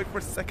looked away for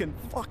a second.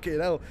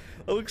 Fucking hell.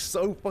 That looks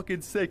so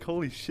fucking sick.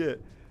 Holy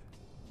shit.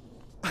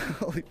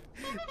 Holy.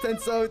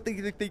 Tenso,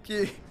 thank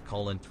you.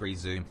 Colon 3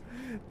 zoom.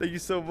 Thank you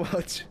so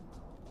much.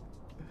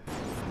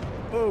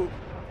 Oh.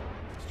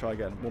 Let's try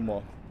again. One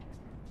more.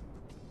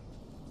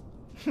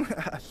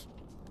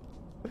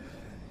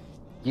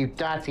 You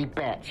dirty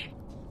bitch.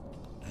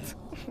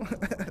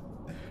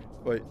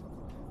 Wait.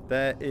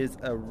 There is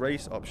a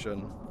race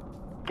option.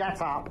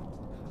 Get up.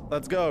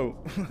 Let's go.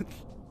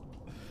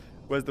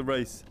 Where's the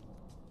race?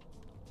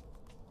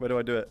 Where do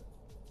I do it?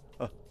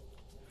 Oh.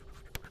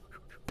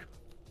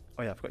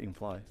 Oh yeah, I forgot you can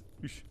fly.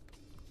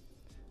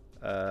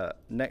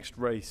 Next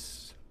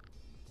race.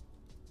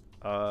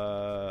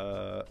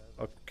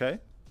 Okay.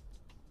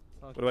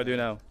 What do I do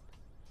now?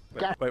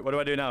 Wait, what do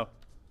I do now?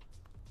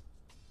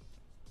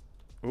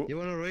 Ooh. You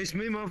wanna race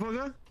me,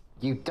 motherfucker?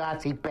 You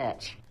dirty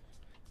bitch.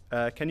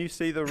 Can you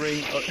see the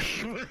ring?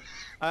 Oh.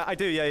 I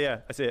do, yeah,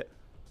 I see it.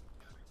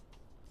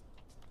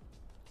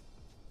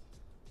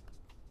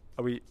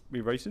 Are we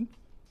racing?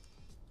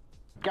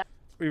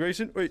 We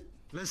racing? Wait.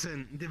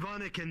 Listen,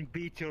 Divana can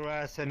beat your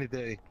ass any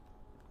day.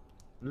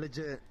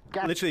 Legit.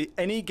 Literally,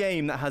 any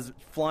game that has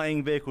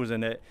flying vehicles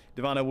in it,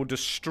 Divana will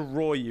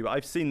destroy you.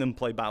 I've seen them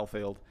play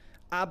Battlefield.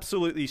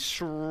 Absolutely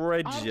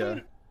shred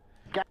you.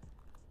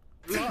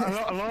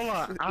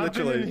 Lola, I've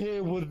been in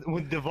here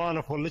with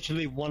Divana for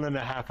literally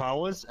 1.5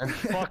 hours, and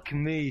fuck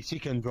me, she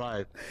can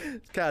drive.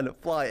 Can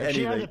fly if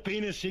anything. She has a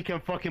penis, she can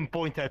fucking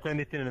point at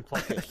anything and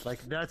fuck it.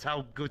 Like, that's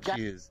how good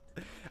she is.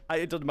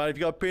 It doesn't matter if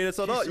you got a penis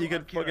or not, you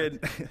can fucking...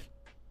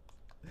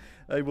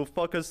 Hey, we'll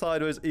fuck her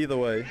sideways either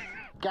way.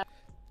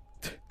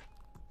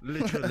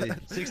 Literally.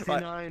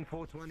 69,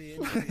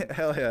 420.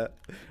 Hell yeah.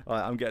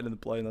 Alright, I'm getting in the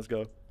plane. Let's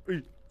go.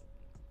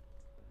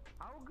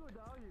 How good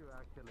are you,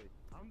 actually?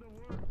 I'm the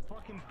worst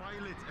fucking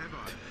pilot ever.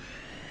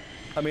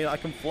 I mean, I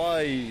can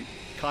fly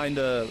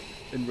kinda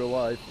in real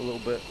life a little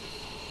bit.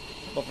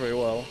 Not very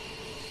well.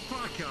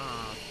 Fuck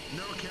off.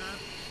 No cap.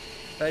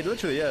 Hey,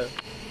 literally, yeah.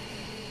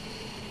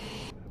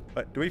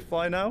 Wait, do we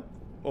fly now?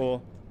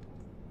 Or...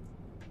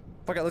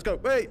 Fuck it, let's go.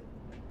 Wait!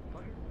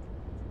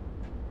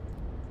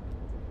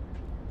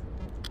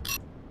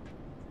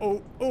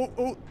 Oh, oh,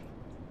 oh!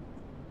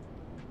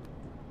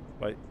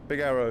 Wait, big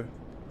arrow.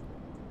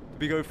 Did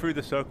we go through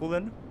the circle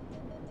then?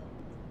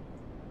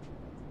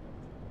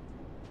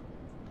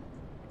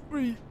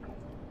 Whee!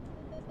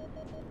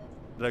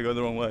 Did I go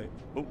the wrong way?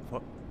 Oh,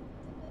 fuck.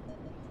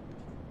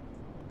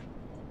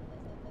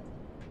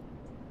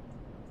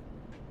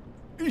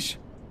 Eesh!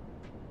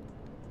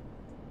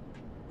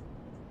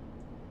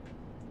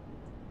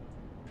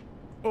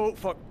 Oh,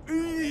 fuck.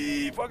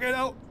 Eee, fucking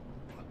hell!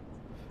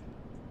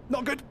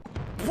 Not good!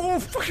 Oh,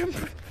 fucking...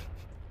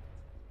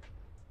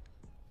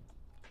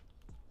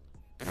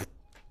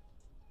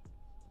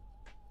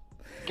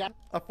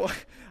 I thought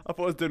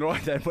I was doing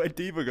right then. Where'd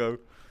Diva go?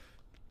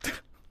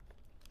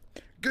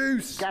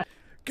 Goose!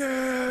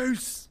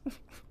 Goose!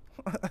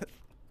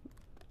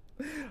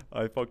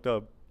 I fucked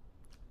up.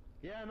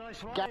 Yeah, nice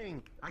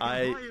flying. I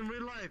can fly in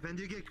real life and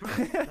you get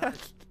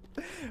crushed.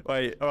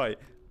 Wait, alright.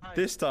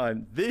 This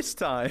time.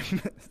 Yeah,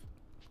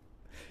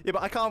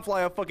 but I can't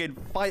fly a fucking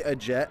fighter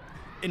jet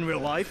in real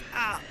life.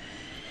 Ah!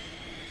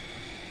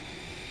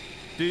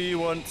 Do you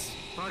want...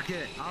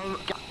 Okay,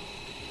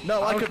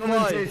 I can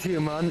fly. To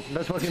you, man.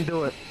 Let's fucking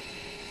do it.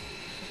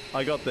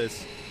 I got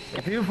this.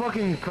 If you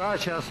fucking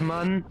crash us,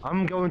 man,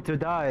 I'm going to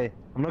die.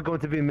 I'm not going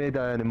to be mid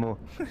anymore.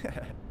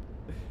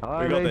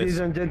 Alright, ladies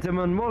and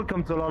gentlemen,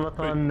 welcome to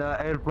Lolathon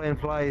airplane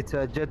flight,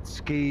 jet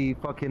ski,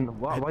 fucking...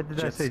 Why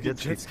did I say jet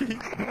ski?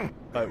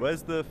 Alright,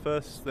 where's the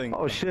first thing?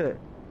 Oh shit.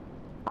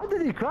 How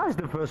did he crash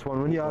the first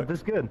one when you are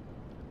this good?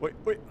 Wait.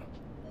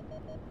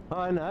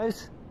 Alright,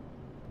 nice.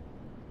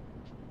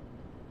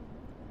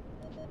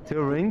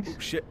 2 rings. Oh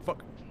shit,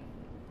 fuck.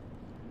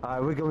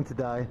 Alright, we're going to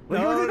die.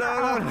 No,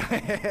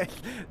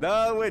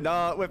 no, we're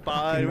not. We're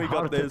fine. We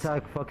got this.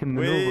 Fucking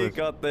maneuvers. We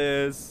got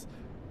this.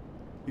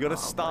 You gotta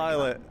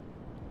style it.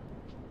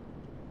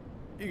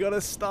 You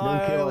gotta style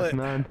Don't kill it. us,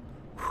 man.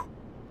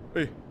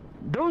 Hey.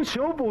 Don't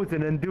showboat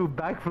it and do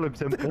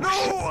backflips and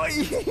No!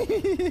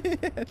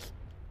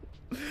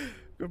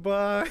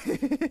 Goodbye.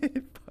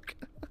 Fuck.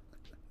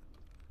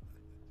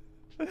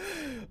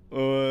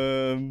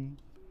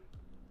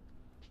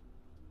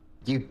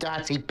 You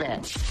dirty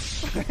bitch.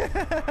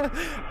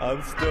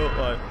 I'm still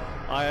like,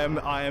 I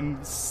am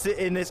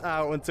sitting this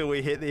out until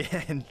we hit the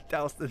end.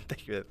 Dalston,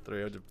 thank you for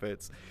 300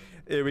 bits.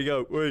 Here we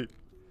go. Wait.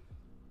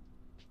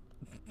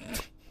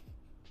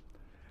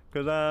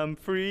 Cause I'm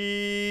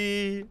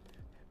free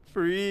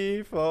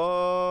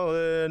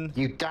falling.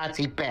 You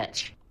dirty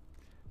bitch.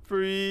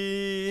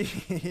 Free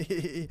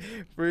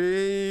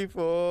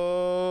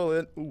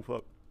falling. Ooh,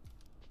 fuck.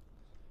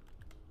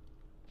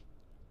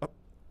 Up.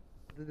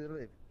 Did they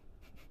leave?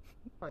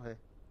 Okay.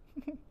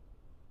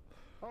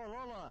 Oh,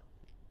 Lola!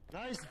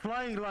 Nice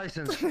flying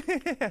license.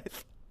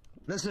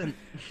 Listen.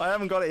 I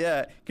haven't got it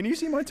yet. Can you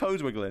see my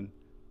toes wiggling?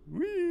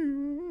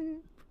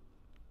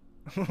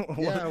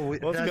 Yeah,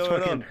 what's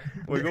going on?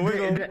 Wiggle,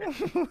 wiggle.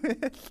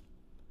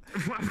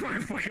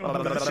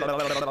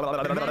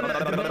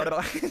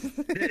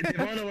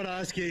 Devana want to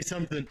ask you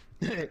something.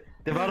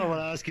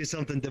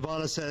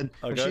 Devana said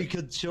if she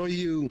could show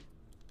you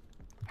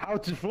how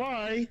to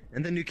fly,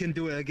 and then you can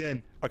do it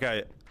again.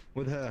 Okay.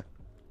 With her.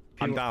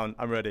 I'm down.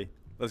 I'm ready.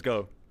 Let's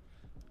go.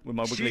 With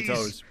my wiggly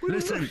toes.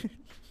 Listen.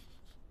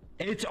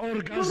 It's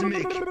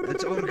orgasmic.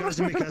 It's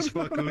orgasmic as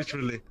fuck,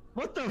 literally.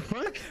 What the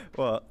fuck?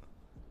 What?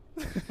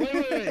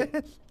 Wait,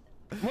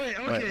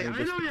 okay,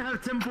 I know you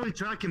have 10-point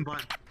tracking,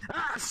 but...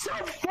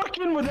 stop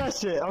fucking with that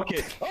shit!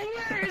 Okay. Oh,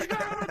 wait, it's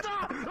not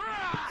Avatar!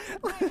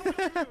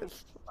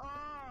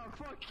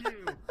 Fuck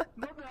you!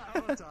 Not that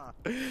Avatar!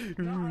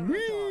 Not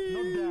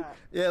that.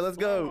 Yeah, let's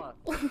go!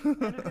 Anything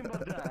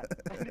but that.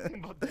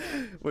 Anything but that.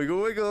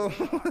 Wiggle, wiggle!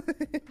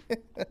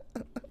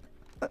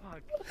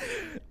 Fuck.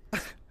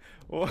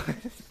 What?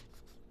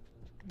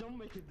 Don't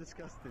make it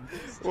disgusting.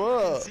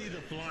 What? See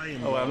the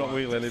flying. Oh, I'm not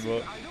wiggling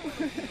anymore.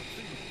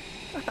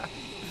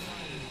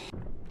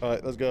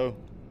 Alright, let's go.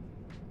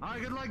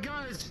 Alright, good luck,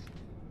 guys.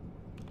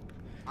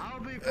 I'll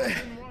be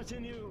fucking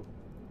watching you.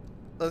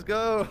 Let's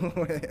go.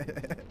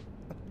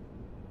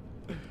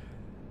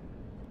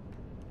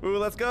 Ooh,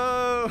 let's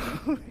go.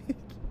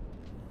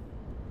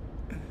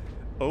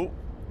 Oh.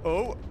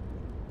 Well,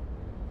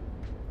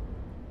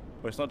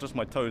 it's not just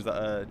my toes that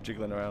are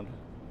jiggling around.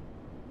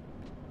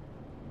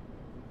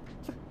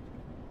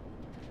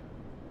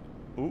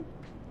 Ooh.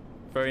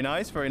 Very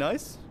nice, very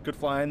nice. Good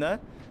flying there.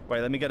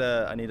 Wait, let me get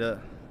a... I need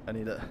a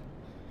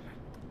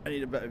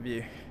better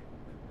view.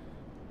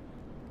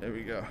 There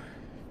we go.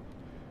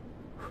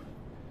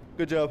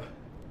 Good job.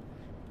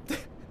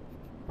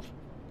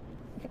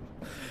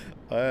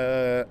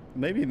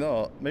 Maybe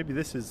not. Maybe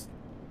this is...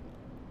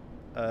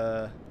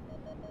 I'm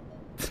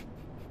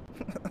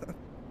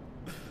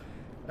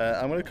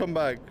gonna come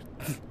back.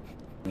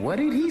 What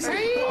did he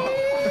say?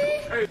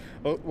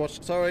 Oh,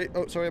 watch. Sorry.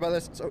 Oh, sorry about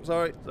this.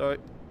 Sorry.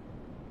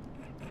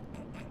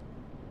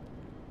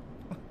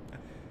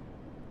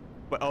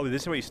 Wait, oh,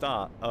 this is where you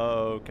start.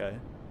 Oh, okay.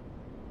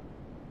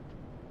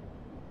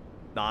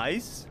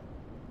 Nice.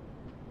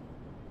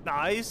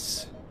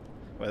 Nice.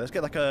 Wait, let's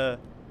get like a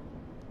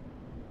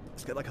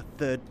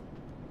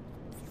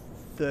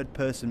third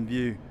person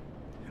view.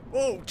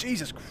 Oh,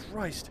 Jesus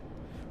Christ.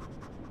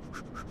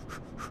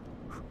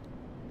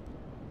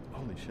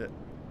 Holy shit.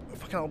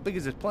 Fucking how big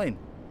is this plane?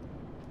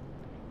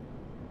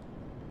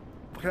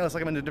 Fucking hell, it's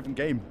like I'm in a different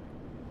game.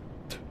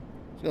 Just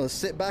gonna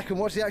sit back and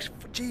watch the action.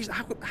 Jeez,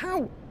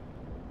 how?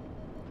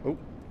 Oh.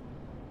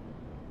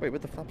 Wait,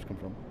 where'd the flaps come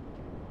from?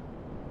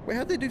 Wait,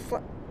 how'd they do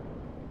flap?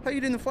 How are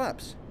you doing the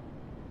flaps?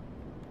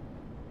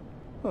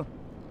 Huh.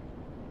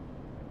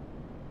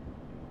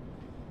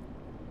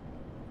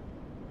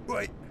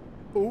 Wait.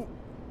 Oh.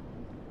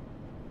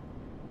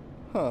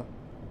 Huh.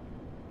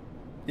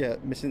 Yeah,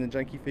 missing the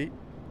janky feet.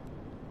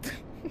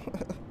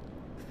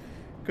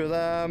 'Cause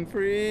I'm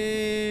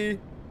free.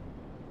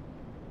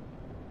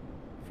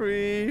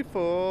 Free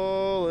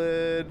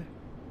falling.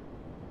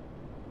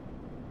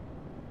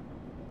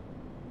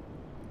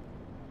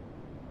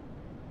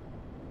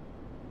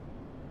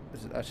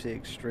 This is actually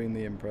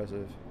extremely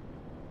impressive.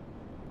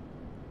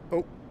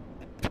 Oh.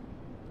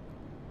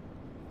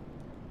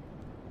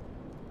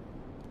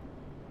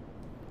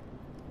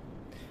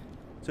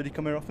 So do you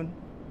come here often?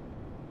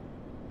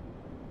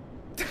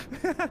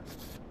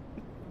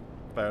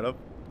 Fair enough.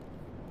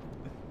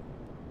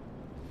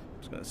 I'm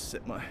just gonna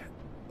sit my...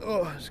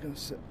 Oh, I'm just gonna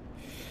sit.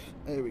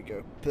 There we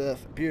go.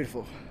 Perfect.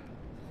 Beautiful.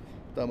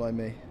 Don't mind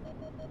me.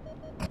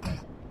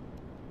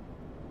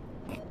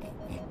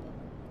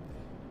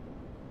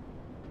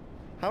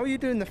 How are you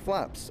doing the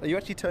flaps? Are you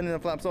actually turning the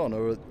flaps on,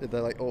 or are they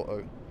like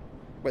auto?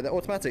 Wait, they're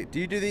automatic. Do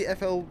you do the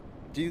FL...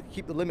 Do you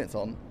keep the limits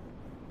on?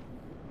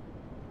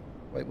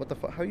 Wait, what the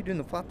fuck? How are you doing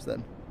the flaps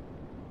then?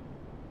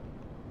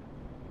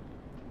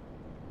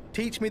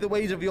 Teach me the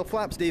ways of your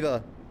flaps,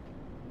 Diva.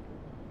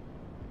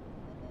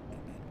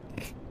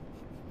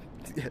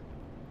 Yeah.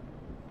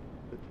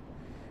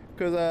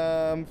 'Cause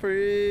I'm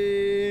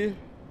free.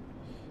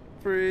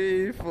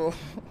 Free for...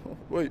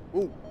 Wait,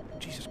 oh,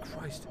 Jesus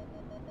Christ.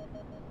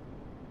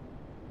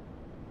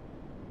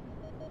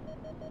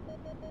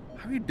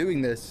 How are you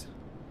doing this?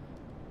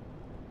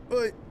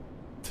 Wait.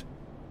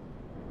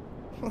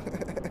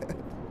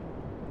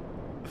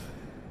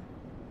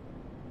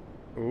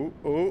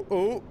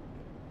 Oh.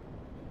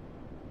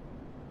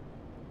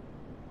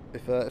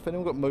 If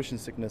anyone got motion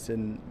sickness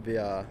in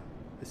VR,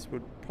 this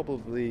would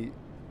probably...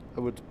 I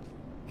would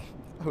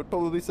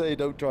probably say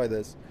don't try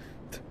this.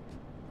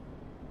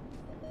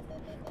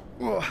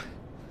 Let's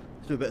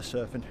do a bit of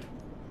surfing.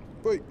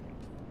 Wait.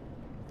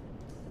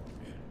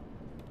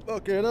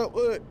 Okay, no,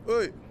 wait.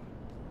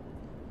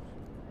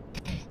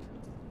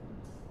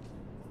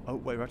 Oh,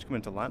 wait, we're actually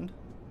coming to land?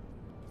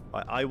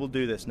 I will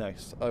do this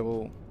next. I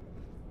will...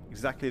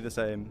 Exactly the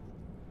same.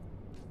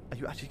 Are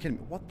you actually kidding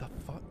me? What the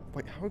fuck?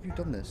 Wait, how have you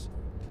done this?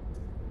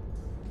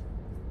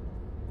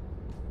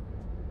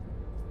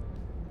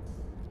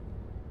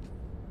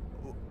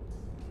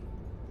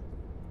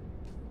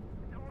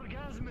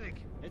 Orgasmic.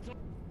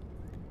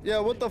 Yeah,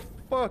 what the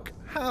fuck?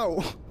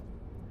 How?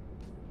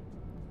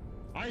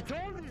 I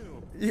told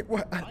you.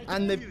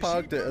 And they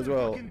parked it as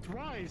well.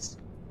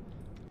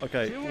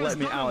 Okay, let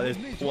me out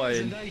of this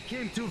plane. I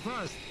came too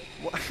fast.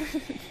 What?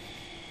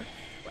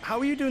 How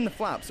are you doing the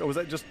flaps, or was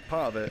that just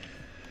part of it?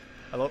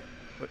 Hello?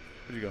 Where'd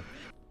you go?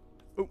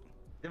 Oh.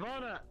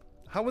 Ivana.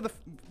 How were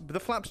the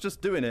flaps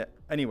just doing it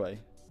anyway?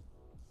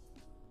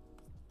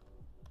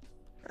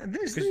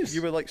 Because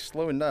you were like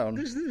slowing down.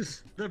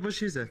 This. That's what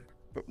she said.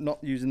 But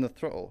not using the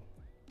throttle.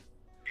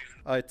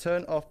 I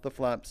turn off the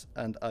flaps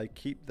and I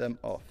keep them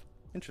off.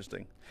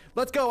 Interesting.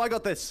 Let's go, I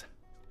got this.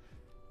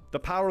 The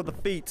power of the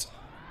feet.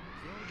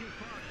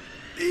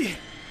 Don't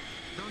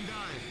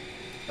die.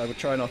 I would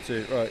try not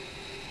to. Right.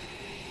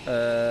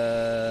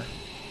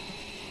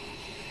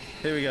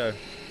 Here we go.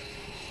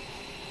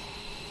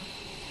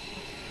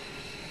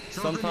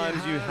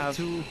 Sometimes you have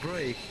to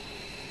brake.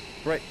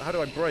 Brake. How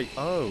do I brake?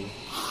 Oh.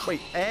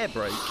 Wait, air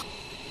brake?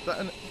 Is that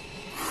an...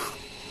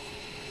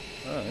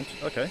 Oh,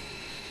 okay.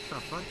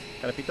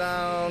 Canopy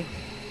down.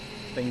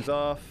 Things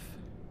off.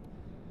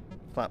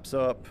 Flaps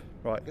up.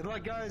 Right. Good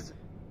luck, guys.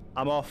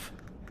 I'm off.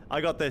 I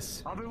got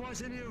this. I'll be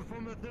watching you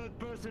from a third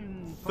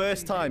person.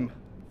 First time.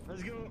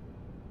 Let's go.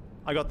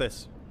 I got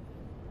this.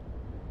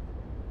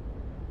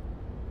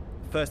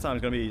 First time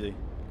is gonna be easy.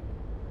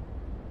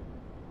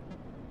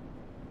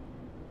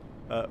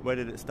 Where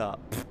did it start?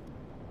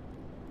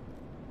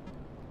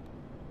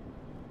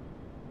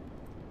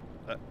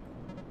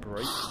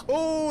 Break.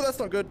 Oh, that's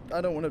not good.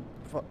 I don't want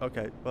to.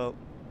 Okay, well.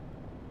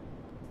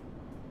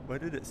 Where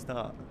did it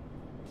start?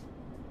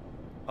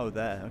 Oh,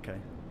 there. Okay.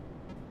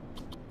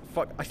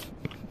 Fuck.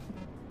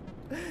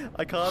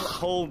 I can't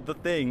hold the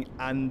thing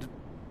and,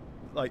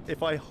 like,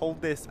 if I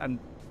hold this and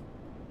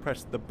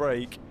press the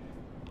brake,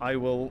 I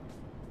will...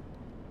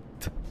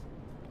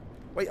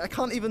 Wait, I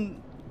can't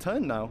even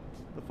turn now.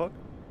 The fuck?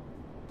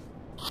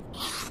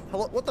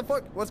 Hello? What the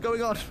fuck? What's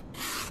going on?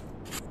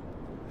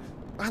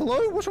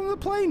 Hello? What's wrong with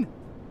the plane?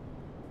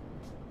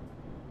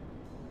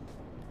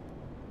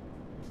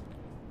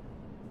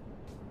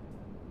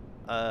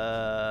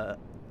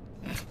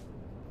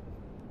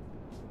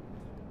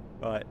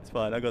 Alright, it's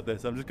fine. I got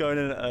this. I'm just going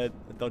in at a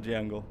dodgy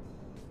angle.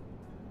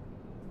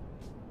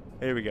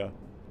 Here we go.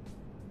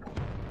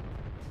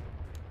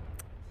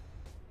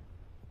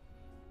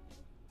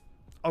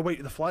 Oh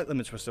wait, the flight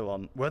limits were still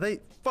on. Were they?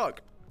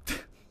 Fuck!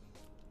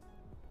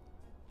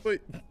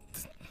 Wait.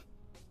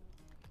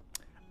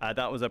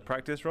 That was a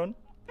practice run?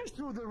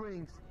 Through the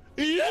rings.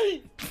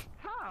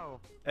 How?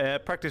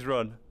 Practice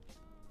run.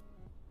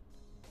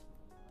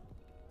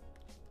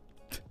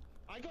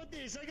 I got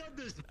this.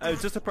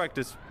 It's just a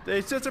practice.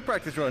 It's just a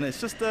practice run. It's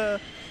just the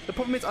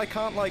problem is I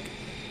can't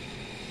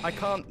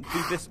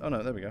do this. Oh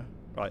no, there we go.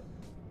 Right.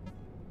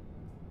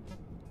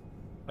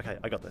 Okay,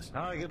 I got this.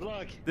 Alright, good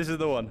luck. This is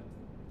the one.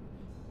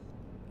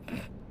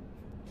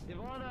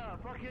 Ivana,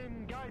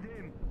 fucking guide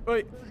him.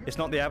 Wait, it's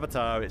not the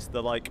avatar. It's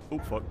the like. Oh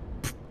fuck.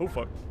 Oh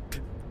fuck.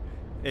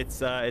 It's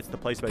the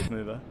play space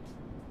mover.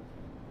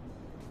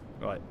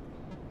 Right.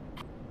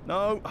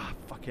 No. Ah,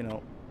 fucking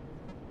hell.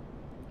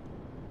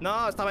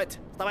 No, stop it!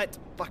 Stop it!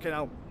 Fucking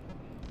hell.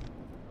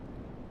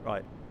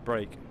 Right,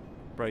 brake.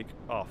 Brake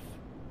off.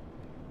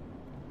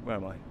 Where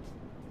am I?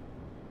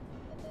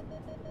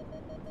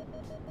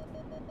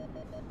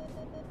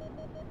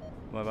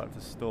 Am I about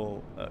to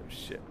stall? Oh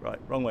shit, right,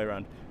 wrong way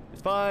around.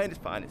 It's fine, it's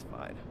fine, it's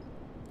fine.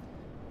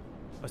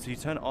 Oh, so you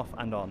turn it off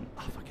and on.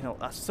 Oh, fucking hell,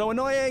 that's so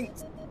annoying!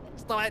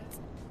 Stop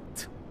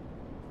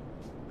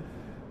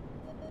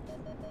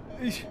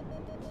it!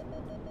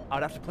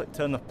 I'd have to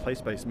turn the play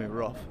space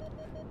mover off.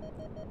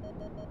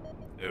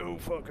 Oh,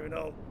 fucking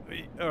hell.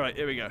 Alright,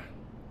 here we go.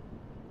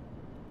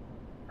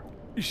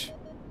 Eesh.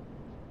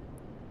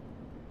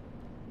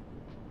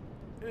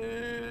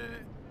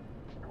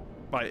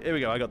 Right, here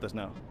we go. I got this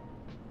now.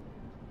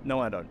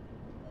 No, I don't.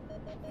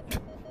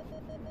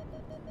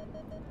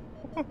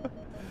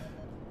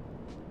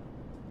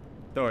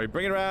 Don't worry.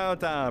 Bring it around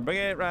town. Bring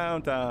it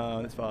round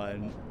town. It's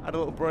fine. Add a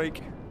little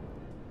brake.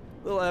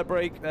 Little air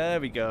brake.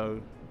 There we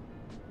go.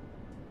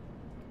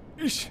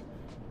 Eesh.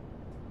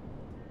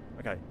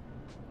 Okay.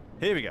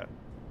 Here we go.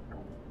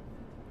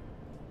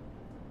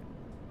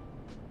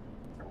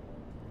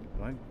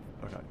 Right.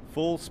 Okay.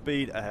 Full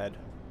speed ahead.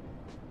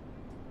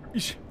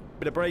 Eesh.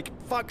 Bit of brake.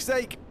 Fuck's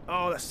sake!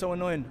 Oh, that's so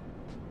annoying.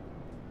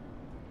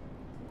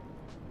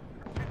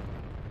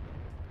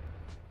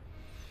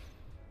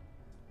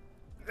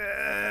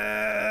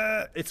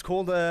 It's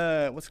called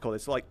what's it called?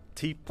 It's like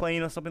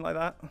T-plane or something like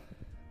that.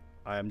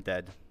 I am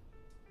dead.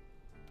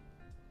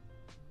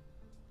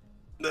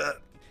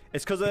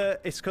 It's because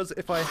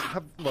if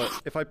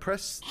if I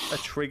press a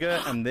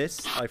trigger and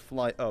this, I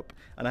fly up,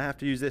 and I have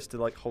to use this to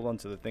like hold on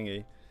to the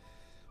thingy.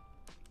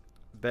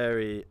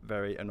 Very,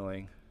 very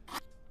annoying.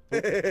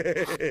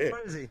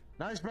 Where is he?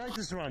 Nice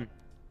practice run.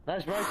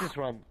 Nice practice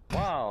run.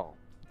 Wow.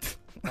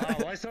 Wow,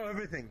 I saw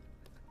everything.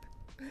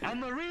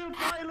 I'm a real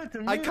pilot.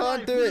 I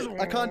can't do it.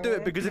 I can't do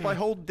it because if I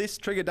hold this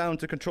trigger down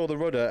to control the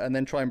rudder and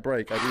then try and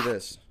brake, I do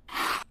this.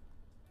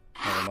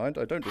 Never mind,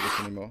 I don't do this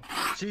anymore.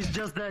 She's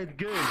just that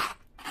good.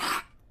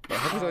 But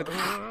how was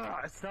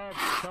I...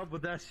 Stop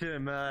with that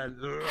shit, man.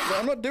 But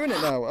I'm not doing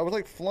it now. I was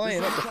like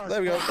flying up.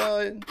 There we go.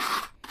 Bye.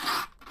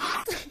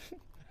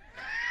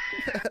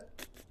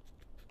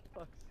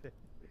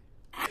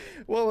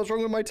 Whoa, what's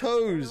wrong with my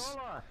toes?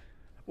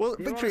 Well,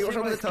 Victory, what's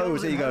wrong with the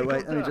toes? Here you go.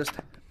 Wait, let me just.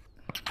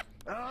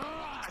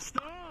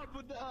 Stop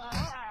with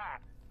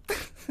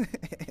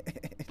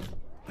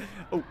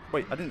Oh,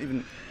 wait, I didn't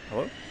even.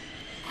 Hello?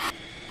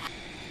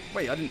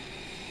 Wait, I didn't.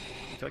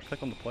 Did I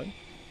click on the plane?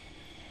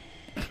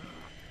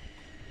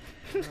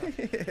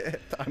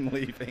 I'm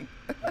leaving.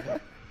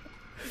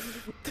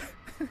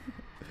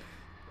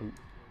 Ooh,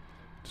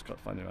 just got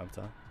to find a new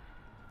avatar.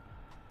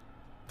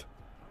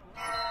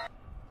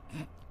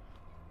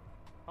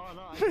 Oh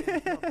no, I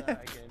can't stop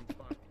that again.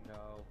 Fuck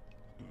no.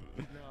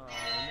 No.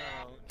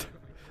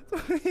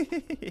 I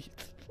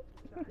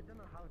don't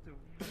know how to.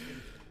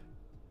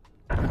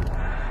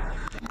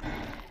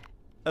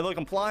 Hey, look,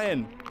 I'm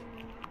flying.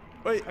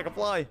 Wait, I can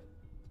fly.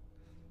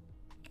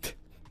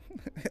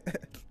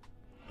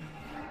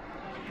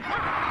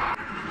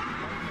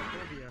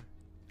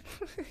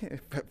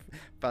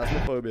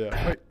 Phasmophobia.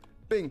 Wait,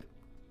 bing.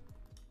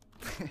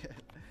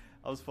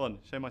 That was fun.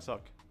 Show my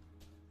sock.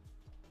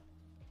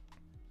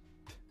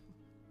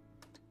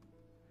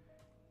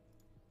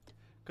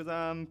 Cause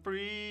I'm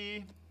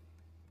free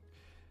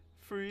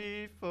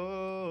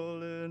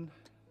falling.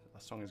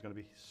 That song is gonna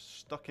be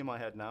stuck in my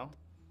head now.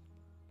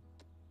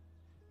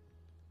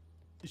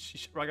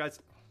 Right, guys,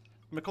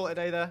 I'm gonna call it a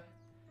day there.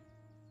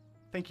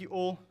 Thank you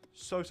all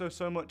so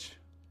much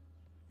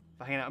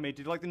for hanging out with me.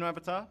 Did you like the new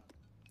avatar?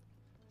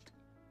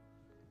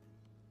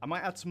 I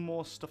might add some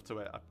more stuff to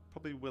it. I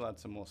Probably will add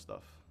some more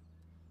stuff.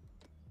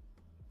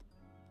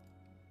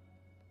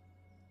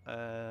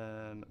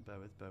 Bear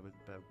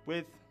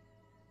with.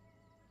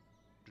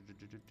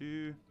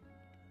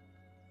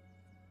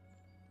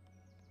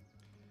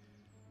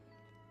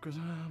 Cause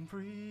I'm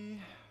free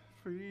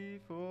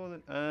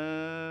falling.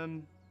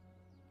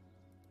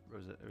 Where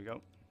is it? There we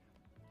go.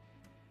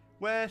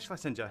 Where shall I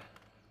send you?